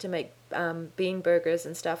 and I used to make bean burgers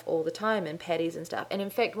and stuff all the time, and patties and stuff. And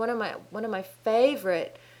in fact, one of my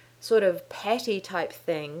favorite sort of patty type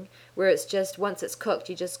thing, where it's just, once it's cooked,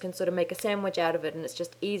 you just can sort of make a sandwich out of it, and it's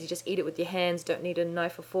just easy, just eat it with your hands, don't need a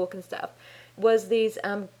knife or fork and stuff, was these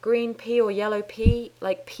green pea or yellow pea,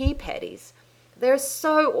 like pea patties. They're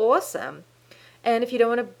so awesome. And if you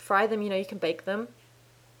don't want to fry them, you can bake them.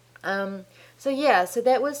 So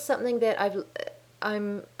that was something that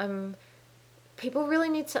people really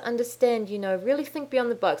need to understand, really think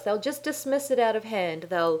beyond the box. They'll just dismiss it out of hand.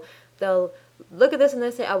 They'll look at this and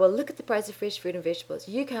they say, oh, well, look at the price of fresh fruit and vegetables.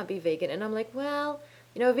 You can't be vegan. And I'm like, well,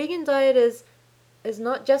 a vegan diet is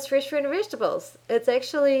not just fresh fruit and vegetables. It's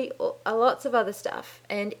actually lots of other stuff.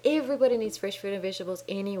 And everybody needs fresh fruit and vegetables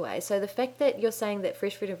anyway. So the fact that you're saying that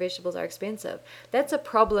fresh fruit and vegetables are expensive, that's a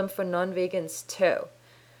problem for non-vegans too.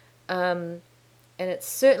 And it's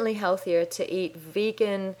certainly healthier to eat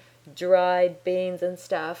vegan dried beans and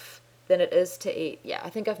stuff than it is to eat. Yeah,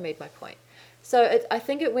 I think I've made my point. So I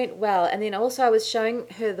think it went well. And then also I was showing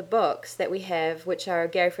her the books that we have, which are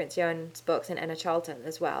Gary Francione's books and Anna Charlton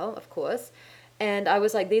as well, of course. And I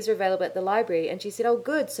was like, these are available at the library. And she said, oh,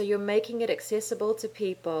 good. So you're making it accessible to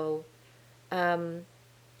people. And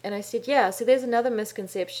I said, yeah. So there's another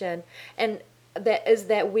misconception. And that is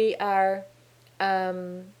that we are,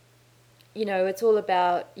 it's all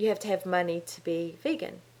about, you have to have money to be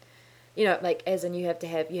vegan. Like as in you have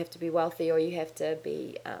to be wealthy, or you have to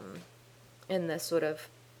be in this sort of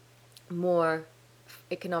more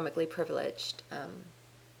economically privileged,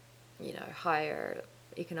 higher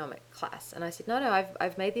economic class. And I said, no,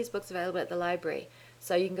 I've made these books available at the library,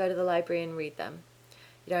 so you can go to the library and read them.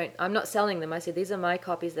 I'm not selling them. I said, these are my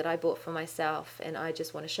copies that I bought for myself, and I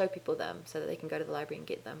just want to show people them so that they can go to the library and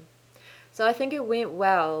get them. So I think it went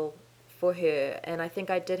well for her, and I think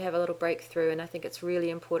I did have a little breakthrough, and I think it's really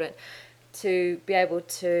important to be able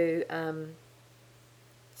to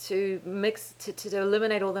to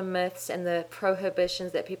eliminate all the myths and the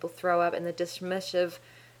prohibitions that people throw up and the dismissive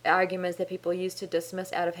arguments that people use to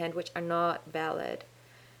dismiss out of hand, which are not valid.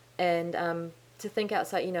 And to think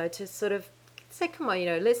outside, to sort of say, come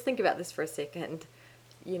on, let's think about this for a second.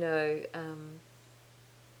 It's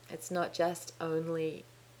not just only,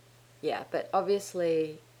 but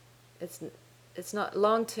obviously it's not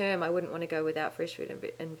long term. I wouldn't want to go without fresh fruit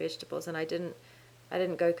and vegetables, and I didn't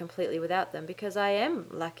go completely without them because I am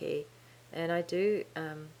lucky and I do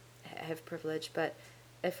have privilege. But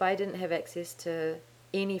if I didn't have access to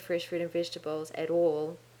any fresh fruit and vegetables at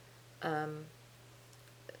all, that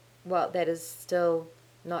is still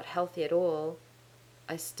not healthy at all.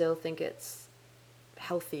 I still think it's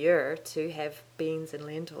healthier to have beans and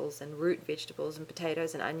lentils and root vegetables and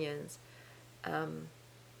potatoes and onions than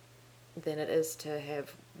it is to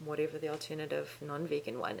have whatever the alternative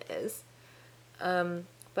non-vegan one is.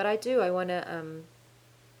 But I want to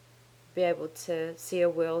be able to see a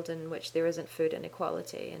world in which there isn't food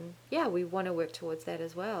inequality. And we want to work towards that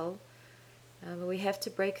as well. We have to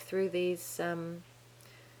break through these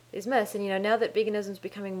myths. And, now that veganism is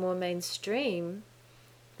becoming more mainstream,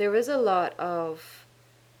 there is a lot of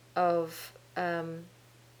I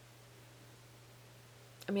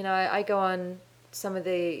go on some of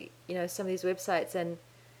these websites and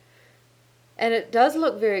it does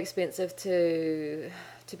look very expensive to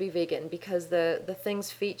be vegan because the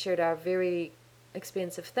things featured are very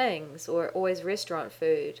expensive things or always restaurant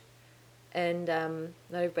food, and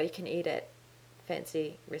not everybody can eat at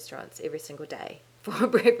fancy restaurants every single day for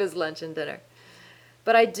breakfast, lunch, and dinner.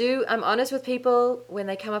 But I'm honest with people when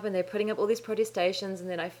they come up and they're putting up all these protestations, and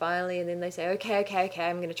then they say, okay,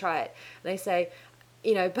 I'm going to try it. And they say,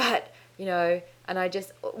 and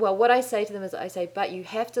what I say to them is but you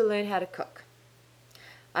have to learn how to cook.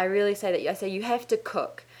 I really say that. I say you have to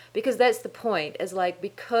cook because that's the point, is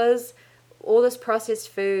because all this processed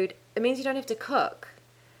food, it means you don't have to cook.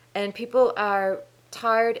 And people are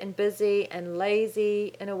tired and busy and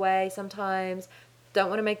lazy in a way sometimes, don't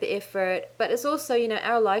want to make the effort. But it's also,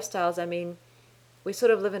 our lifestyles, we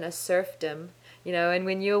sort of live in a serfdom, and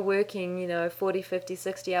when you're working, 40, 50,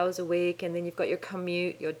 60 hours a week, and then you've got your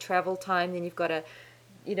commute, your travel time, then you've got to,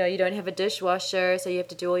 you don't have a dishwasher, so you have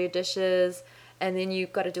to do all your dishes, and then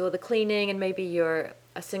you've got to do all the cleaning, and maybe you're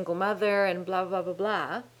a single mother, and blah, blah, blah,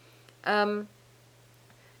 blah.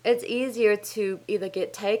 It's easier to either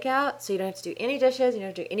get takeout, so you don't have to do any dishes, you don't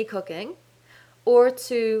have to do any cooking, or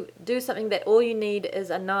to do something that all you need is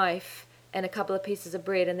a knife and a couple of pieces of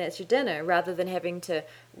bread and that's your dinner, rather than having to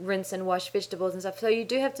rinse and wash vegetables and stuff. So you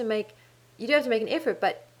do have to make an effort,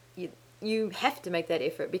 but you have to make that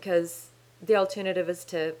effort because the alternative is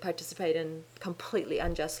to participate in completely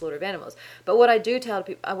unjust slaughter of animals. But what I do tell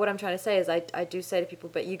people, what I'm trying to say is I do say to people,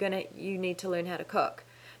 but you need to learn how to cook,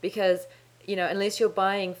 because unless you're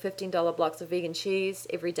buying $15 blocks of vegan cheese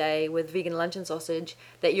every day with vegan luncheon sausage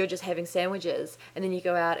that you're just having sandwiches, and then you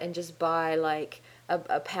go out and just buy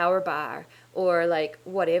a power bar or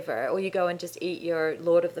whatever, or you go and just eat your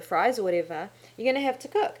Lord of the Fries or whatever, you're going to have to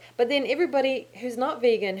cook. But then everybody who's not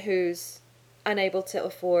vegan, who's unable to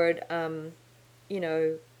afford,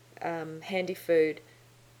 handy food,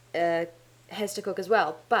 has to cook as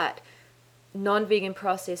well. But non-vegan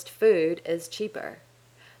processed food is cheaper.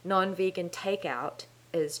 Non-vegan takeout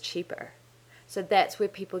is cheaper. So that's where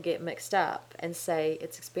people get mixed up and say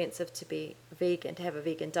it's expensive to be vegan, to have a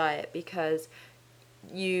vegan diet, because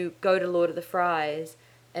you go to Lord of the Fries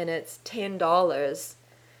and it's $10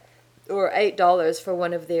 or $8 for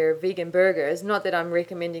one of their vegan burgers. Not that I'm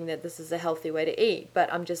recommending that this is a healthy way to eat,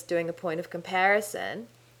 but I'm just doing a point of comparison.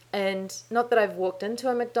 And not that I've walked into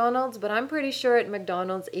a McDonald's, but I'm pretty sure at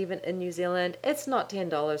McDonald's, even in New Zealand, it's not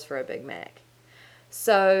 $10 for a Big Mac.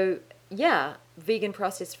 So, vegan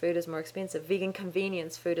processed food is more expensive. Vegan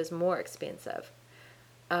convenience food is more expensive.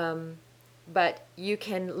 But you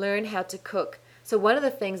can learn how to cook. So one of the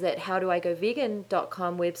things that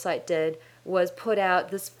howdoigovegan.com website did was put out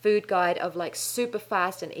this food guide of super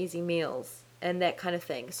fast and easy meals and that kind of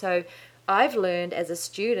thing. So I've learned as a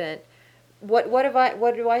student, what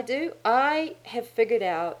do I do? I have figured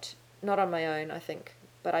out, not on my own, I think,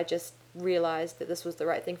 but I just realized that this was the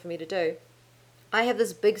right thing for me to do. I have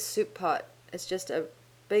this big soup pot. It's just a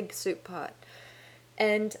big soup pot.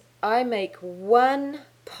 And I make one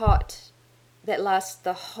pot that lasts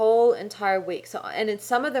the whole entire week.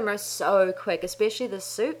 Some of them are so quick, especially the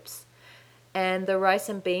soups and the rice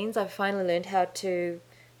and beans. I've finally learned how to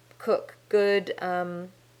cook good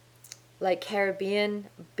Caribbean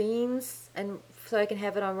beans and so I can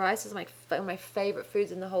have it on rice is one of my favorite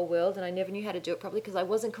foods in the whole world, and I never knew how to do it properly because I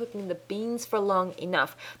wasn't cooking the beans for long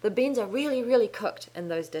enough. The beans are really, really cooked in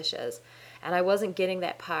those dishes, and I wasn't getting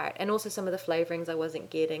that part. And also some of the flavorings I wasn't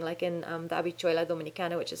getting, like in the habichuela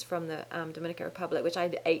dominicana, which is from the Dominican Republic, which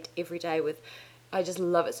I ate every day with. I just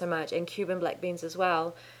love it so much, and Cuban black beans as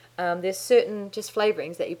well. There's certain just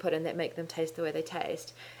flavorings that you put in that make them taste the way they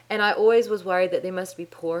taste. And I always was worried that there must be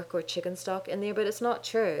pork or chicken stock in there, but it's not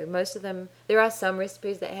true. Most of them, there are some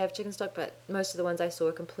recipes that have chicken stock, but most of the ones I saw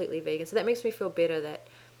are completely vegan. So that makes me feel better that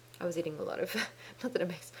I was eating a lot of, not that it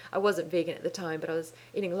makes, I wasn't vegan at the time, but I was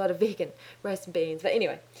eating a lot of vegan rice and beans. But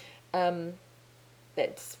anyway,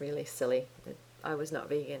 that's really silly that I was not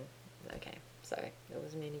vegan. Okay, so there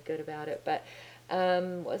wasn't any good about it, but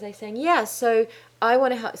what was I saying? Yeah, so I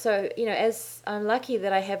want to help. So, as I'm lucky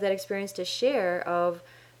that I have that experience to share of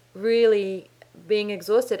really being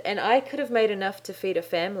exhausted, and I could have made enough to feed a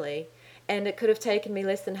family, and it could have taken me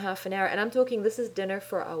less than half an hour. And I'm talking, this is dinner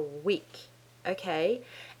for a week, okay?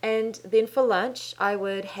 And then for lunch, I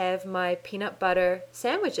would have my peanut butter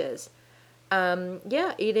sandwiches.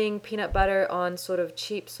 Eating peanut butter on sort of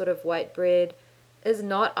cheap, sort of white bread is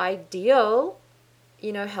not ideal,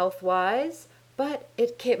 health-wise. But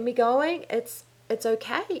it kept me going. It's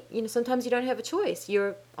okay. Sometimes you don't have a choice.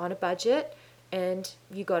 You're on a budget, and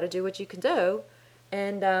you got to do what you can do.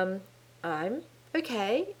 And I'm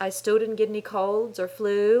okay. I still didn't get any colds or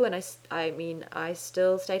flu, and I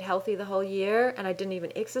still stayed healthy the whole year, and I didn't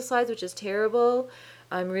even exercise, which is terrible.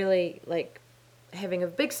 I'm really having a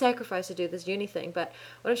big sacrifice to do this uni thing, but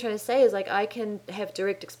what I'm trying to say is I can have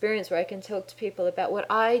direct experience where I can talk to people about what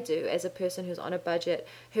I do as a person who's on a budget,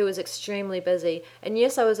 who is extremely busy. And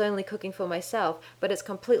yes, I was only cooking for myself, but it's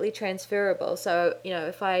completely transferable. So,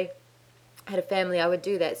 if I had a family, I would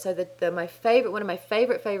do that. So one of my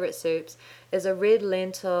favorite soups is a red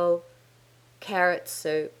lentil carrot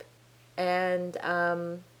soup. And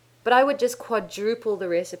but I would just quadruple the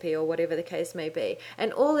recipe or whatever the case may be.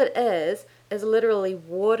 And all it is literally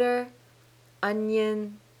water,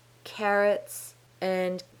 onion, carrots,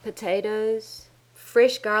 and potatoes,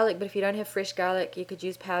 fresh garlic, but if you don't have fresh garlic, you could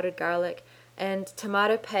use powdered garlic, and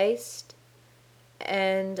tomato paste,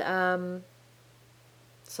 and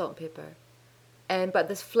salt and pepper. But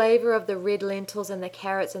this flavor of the red lentils and the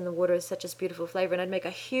carrots and the water is such a beautiful flavor. And I'd make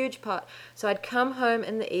a huge pot. So I'd come home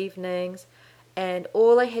in the evenings, and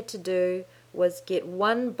all I had to do was get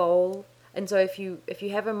one bowl. And so if you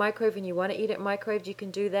have a microwave and you want to eat it microwaved, you can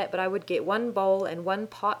do that. But I would get one bowl and one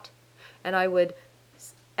pot, and I would,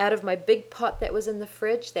 out of my big pot that was in the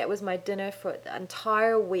fridge, that was my dinner for the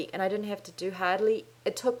entire week. And I didn't have to do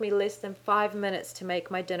it took me less than 5 minutes to make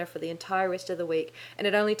my dinner for the entire rest of the week. And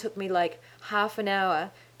it only took me half an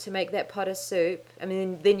hour to make that pot of soup. I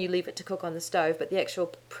mean, then you leave it to cook on the stove, but the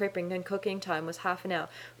actual prepping and cooking time was half an hour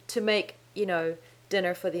to make,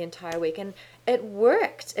 dinner for the entire week. And it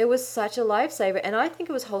worked. It was such a lifesaver, and I think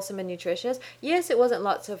it was wholesome and nutritious. Yes, it wasn't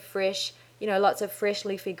lots of fresh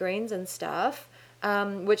leafy greens and stuff,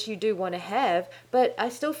 which you do want to have, but I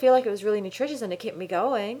still feel like it was really nutritious and it kept me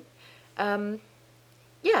going. And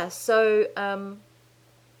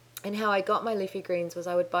how I got my leafy greens was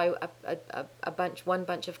I would buy one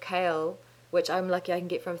bunch of kale, which I'm lucky I can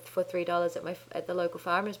get for $3 at the local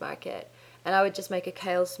farmer's market. And I would just make a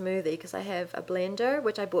kale smoothie because I have a blender,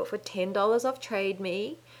 which I bought for $10 off Trade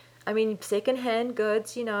Me. I mean, secondhand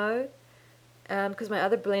goods, because my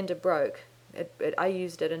other blender broke. I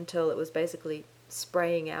used it until it was basically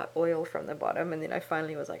spraying out oil from the bottom, and then I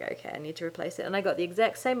finally was like, okay, I need to replace it. And I got the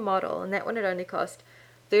exact same model, and that one had only cost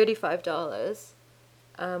 $35,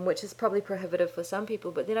 which is probably prohibitive for some people.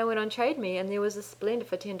 But then I went on Trade Me, and there was this blender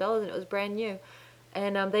for $10, and it was brand new.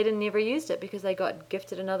 And they never used it because they got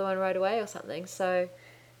gifted another one right away or something. So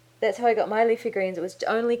that's how I got my leafy greens. It was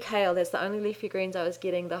only kale. That's the only leafy greens I was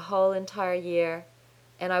getting the whole entire year.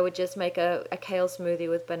 And I would just make a kale smoothie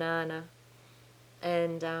with banana.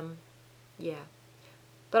 And,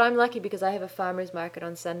 But I'm lucky because I have a farmer's market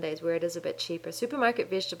on Sundays where it is a bit cheaper. Supermarket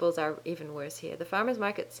vegetables are even worse here. The farmer's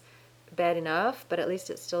market's bad enough, but at least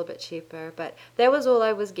it's still a bit cheaper. But that was all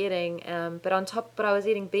I was getting. But I was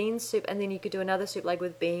eating bean soup, and then you could do another soup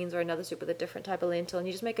with beans, or another soup with a different type of lentil, and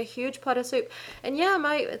you just make a huge pot of soup. And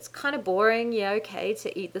it's kind of boring, okay,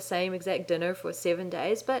 to eat the same exact dinner for 7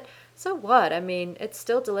 days, but so what? I mean, it's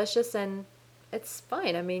still delicious and it's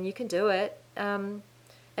fine. I mean, you can do it. And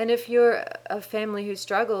if you're a family who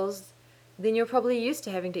struggles, then you're probably used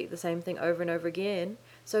to having to eat the same thing over and over again.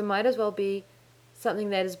 So it might as well be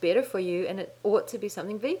something that is better for you, and it ought to be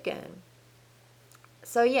something vegan.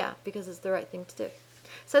 So because it's the right thing to do.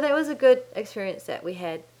 So that was a good experience that we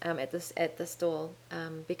had at the stall,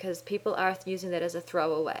 because people are using that as a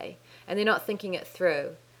throwaway, and they're not thinking it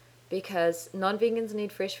through, because non-vegans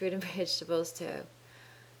need fresh fruit and vegetables too,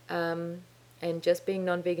 and just being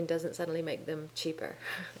non-vegan doesn't suddenly make them cheaper.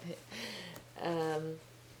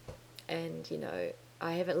 And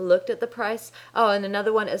I haven't looked at the price. Oh, and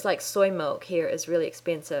another one is like soy milk here is really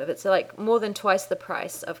expensive. It's like more than twice the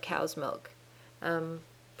price of cow's milk.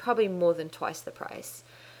 Probably more than twice the price.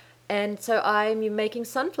 And so I'm making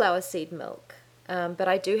sunflower seed milk. But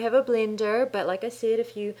I do have a blender. But like I said,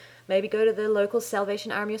 if you maybe go to the local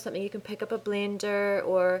Salvation Army or something, you can pick up a blender,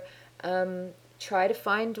 or try to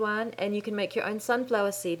find one, and you can make your own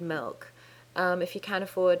sunflower seed milk. If you can't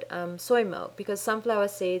afford soy milk, because sunflower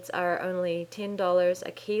seeds are only $10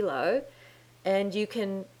 a kilo, and you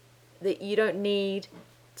don't need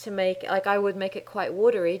to make, like, I would make it quite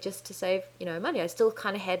watery just to save money. I still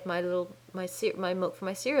kind of had my milk for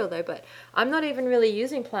my cereal though, but I'm not even really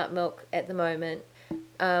using plant milk at the moment,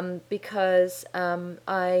 because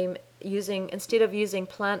I'm using, instead of using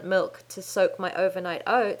plant milk to soak my overnight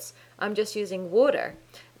oats, I'm just using water.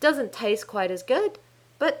 It doesn't taste quite as good,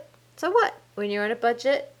 but so what? When you're on a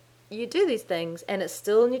budget, you do these things, and it's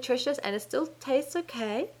still nutritious, and it still tastes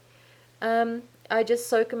okay. I just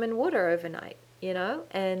soak them in water overnight,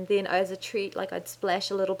 and then as a treat, like, I'd splash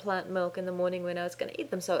a little plant milk in the morning when I was going to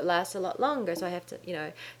eat them, so it lasts a lot longer. So I have to,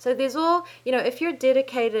 so there's all, if you're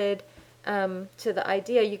dedicated to the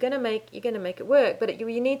idea, you're gonna make it work. But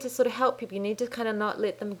you need to sort of help people. You need to kind of not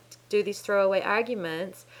let them do these throwaway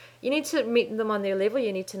arguments. You need to meet them on their level.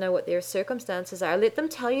 You need to know what their circumstances are. Let them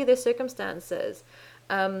tell you their circumstances,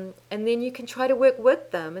 and then you can try to work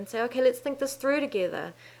with them and say, okay, let's think this through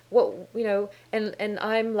together. And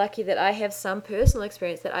I'm lucky that I have some personal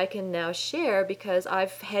experience that I can now share, because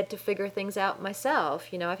I've had to figure things out myself.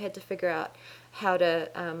 I've had to figure out how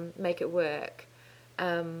to make it work.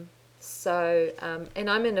 And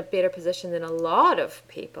I'm in a better position than a lot of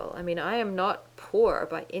people. I mean, I am not poor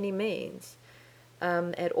by any means,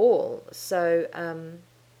 at all. So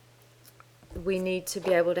we need to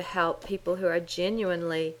be able to help people who are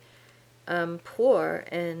genuinely poor,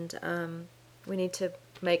 and we need to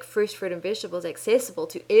make fresh fruit and vegetables accessible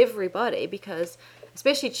to everybody, because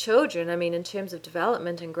especially children, I mean, in terms of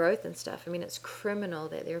development and growth and stuff, I mean, it's criminal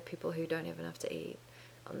that there are people who don't have enough to eat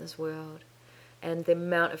on this world, and the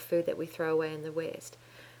amount of food that we throw away in the West.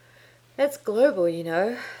 That's global,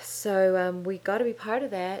 so we got to be part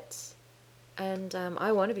of that, and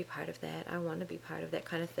I want to be part of that. I want to be part of that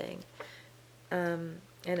kind of thing, and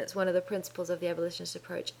it's one of the principles of the abolitionist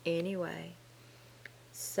approach anyway.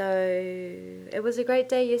 So it was a great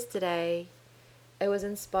day yesterday. It was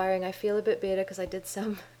inspiring. I feel a bit better because I did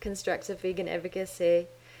some constructive vegan advocacy,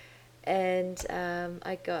 and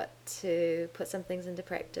I got to put some things into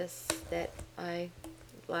practice that I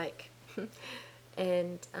like.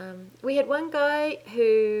 And we had one guy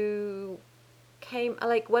who came,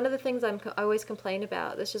 like, one of the things I always complain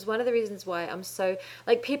about, this is one of the reasons why I'm so,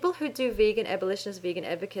 like, people who do vegan abolitionist vegan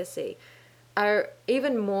advocacy are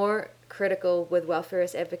even more critical with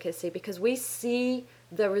welfareist advocacy, because we see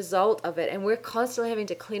the result of it, and we're constantly having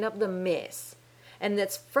to clean up the mess, and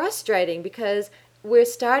that's frustrating because we're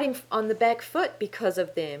starting on the back foot because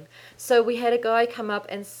of them. So we had a guy come up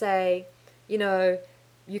and say, you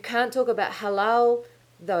can't talk about halal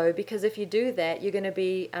though, because if you do that, you're going to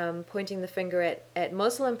be pointing the finger at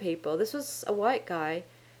Muslim people. This was a white guy,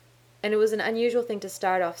 and it was an unusual thing to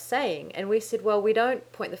start off saying. And we said, well, we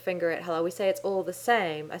don't point the finger at halal. We say it's all the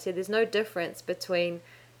same. I said, there's no difference between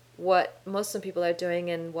what Muslim people are doing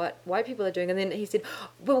and what white people are doing. And then he said,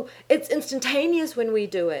 well, it's instantaneous when we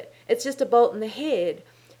do it. It's just a bolt in the head.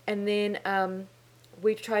 And then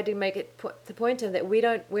we tried to make it the point of that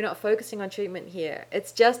we're not focusing on treatment here.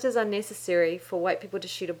 It's just as unnecessary for white people to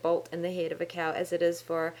shoot a bolt in the head of a cow as it is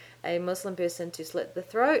for a Muslim person to slit the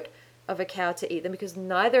throat of a cow to eat them, because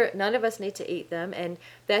none of us need to eat them, and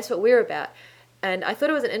that's what we're about. And I thought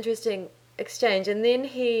it was an interesting exchange. And then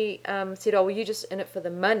he said, oh, well, you're just in it for the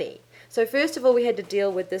money. So first of all, we had to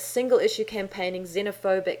deal with this single issue campaigning,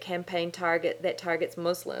 xenophobic campaign that targets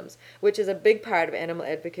Muslims, which is a big part of animal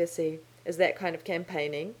advocacy, is that kind of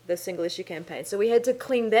campaigning, the single issue campaign. So we had to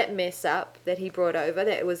clean that mess up that he brought over,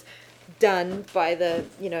 that was done by the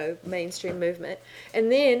mainstream movement.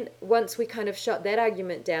 And then once we kind of shot that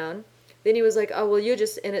argument down, then he was like, oh, well, you're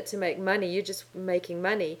just in it to make money. You're just making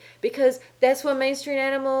money. Because that's what mainstream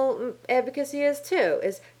animal advocacy is too,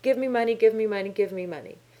 is give me money, give me money, give me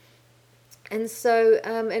money. And so,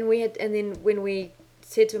 and then when we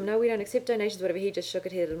said to him, no, we don't accept donations, whatever, he just shook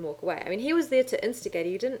his head and walked away. I mean, he was there to instigate.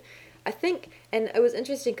 I think, and it was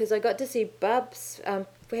interesting because I got to see Bubs.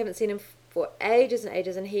 We haven't seen him for ages and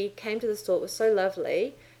ages, and he came to the stall. It was so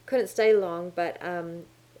lovely. Couldn't stay long, but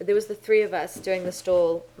there was the three of us doing the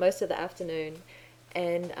stall most of the afternoon,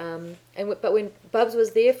 but when Bubs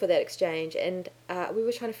was there for that exchange, and we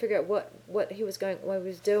were trying to figure out what he was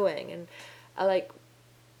doing, and like,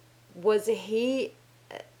 was he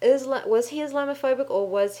Islamophobic, or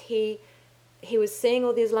was he was seeing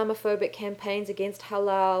all the Islamophobic campaigns against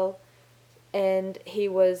halal, and he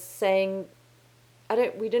was saying,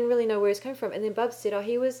 we didn't really know where he's coming from. And then Bubs said,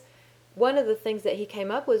 he was, one of the things that he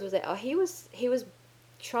came up with was that he was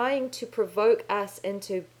trying to provoke us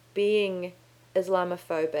into being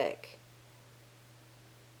Islamophobic.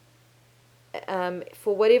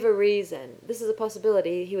 For whatever reason, this is a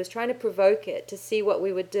possibility. He was trying to provoke it to see what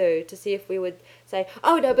we would do, to see if we would say,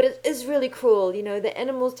 oh no, but it is really cruel, the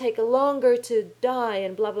animals take longer to die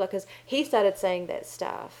and blah blah, because he started saying that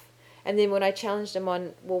stuff. And then when I challenged him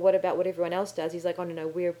on, well, what about what everyone else does, he's like, oh no,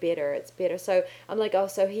 we're better, it's better. So I'm like, oh,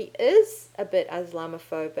 so he is a bit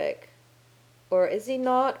Islamophobic, or is he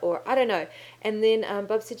not, or I don't know. And then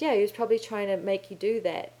Bob said, yeah, he was probably trying to make you do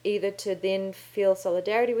that, either to then feel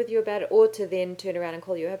solidarity with you about it, or to then turn around and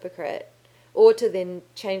call you a hypocrite, or to then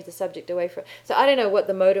change the subject away from it. So I don't know what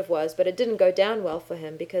the motive was, but it didn't go down well for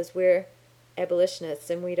him, because we're abolitionists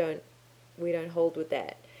and we don't hold with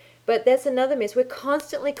that. But that's another mess. We're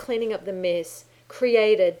constantly cleaning up the mess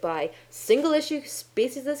created by single-issue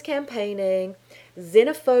speciesist campaigning,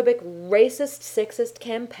 xenophobic, racist, sexist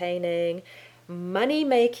campaigning,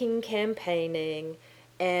 money-making campaigning,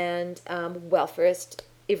 and welfarist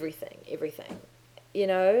everything,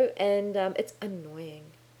 and it's annoying.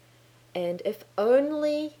 And if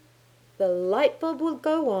only the light bulb will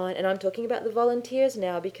go on, and I'm talking about the volunteers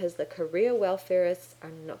now, because the career welfarists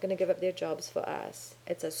are not going to give up their jobs for us.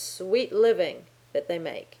 It's a sweet living that they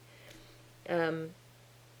make. So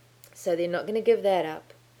they're not going to give that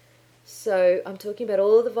up. So I'm talking about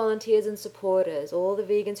all the volunteers and supporters, all the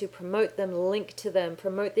vegans who promote them, link to them,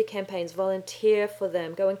 promote their campaigns, volunteer for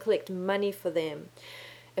them, go and collect money for them.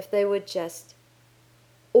 If they would just,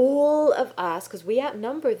 all of us, because we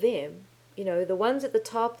outnumber them, the ones at the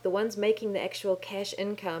top, the ones making the actual cash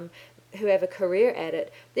income, who have a career at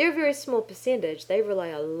it, they're a very small percentage. They rely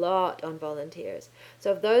a lot on volunteers.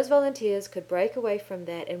 So if those volunteers could break away from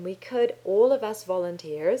that, and we could, all of us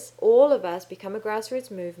volunteers, all of us become a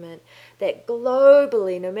grassroots movement that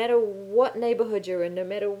globally, no matter what neighborhood you're in, no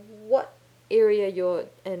matter what area you're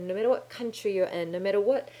in, no matter what country you're in, no matter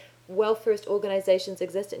what welfarist organizations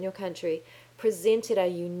exist in your country, presented a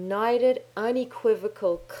united,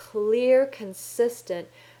 unequivocal, clear, consistent,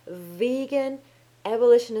 vegan,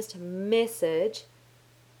 abolitionist message,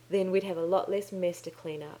 then we'd have a lot less mess to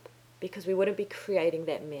clean up, because we wouldn't be creating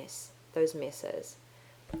those messes.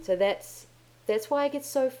 So that's why I get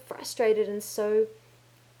so frustrated, and so,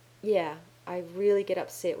 I really get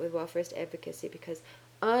upset with welfarist advocacy, because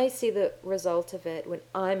I see the result of it when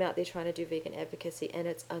I'm out there trying to do vegan advocacy, and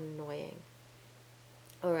it's annoying.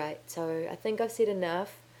 Alright, so I think I've said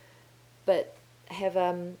enough, but I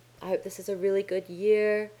hope this is a really good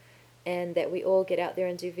year, and that we all get out there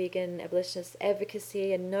and do vegan abolitionist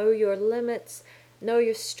advocacy and know your limits, know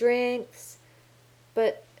your strengths,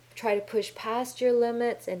 but try to push past your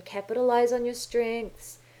limits and capitalize on your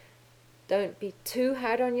strengths. Don't be too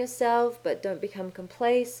hard on yourself, but don't become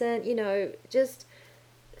complacent. Just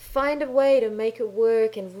find a way to make it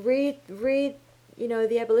work, and read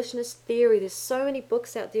the abolitionist theory. There's so many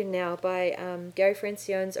books out there now by Gary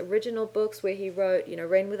Francione's original books, where he wrote,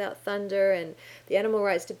 Rain Without Thunder and The Animal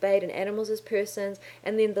Rights Debate and Animals as Persons,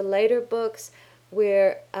 and then the later books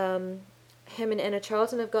where him and Anna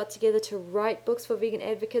Charlton have got together to write books for vegan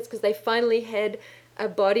advocates, because they finally had a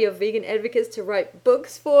body of vegan advocates to write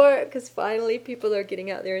books for, because finally people are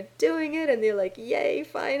getting out there and doing it, and they're like, yay,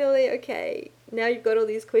 finally, okay, now you've got all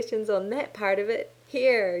these questions on that part of it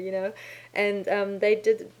here, and they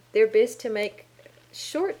did their best to make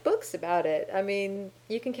short books about it. I mean,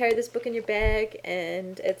 you can carry this book in your bag,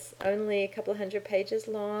 and it's only a couple of 100 pages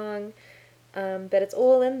long, but it's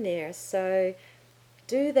all in there. So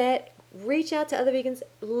do that. Reach out to other vegans.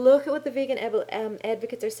 Look at what the vegan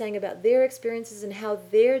advocates are saying about their experiences and how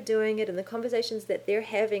they're doing it, and the conversations that they're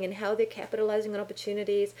having, and how they're capitalizing on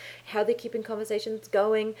opportunities, how they're keeping conversations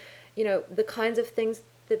going, the kinds of things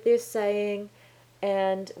that they're saying.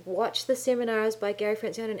 And watch the seminars by Gary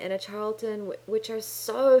Francione and Anna Charlton, which are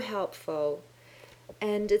so helpful.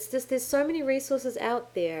 And it's just, there's so many resources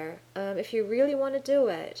out there. If you really want to do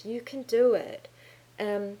it, you can do it.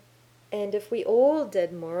 And if we all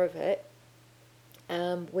did more of it,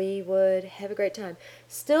 we would have a great time.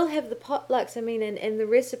 Still have the potlucks, and the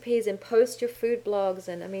recipes, and post your food blogs,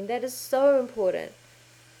 and that is so important.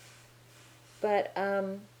 But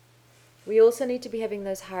we also need to be having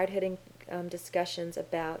those hard-hitting discussions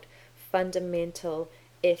about fundamental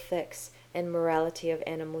ethics and morality of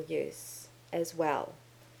animal use as well.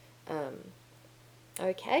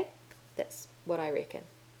 Okay, that's what I reckon.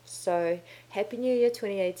 So, Happy New Year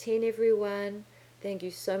 2018, everyone. Thank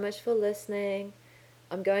you so much for listening.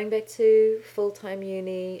 I'm going back to full-time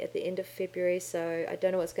uni at the end of February, so I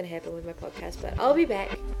don't know what's going to happen with my podcast, but I'll be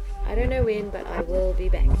back. I don't know when, but I will be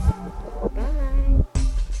back. Bye.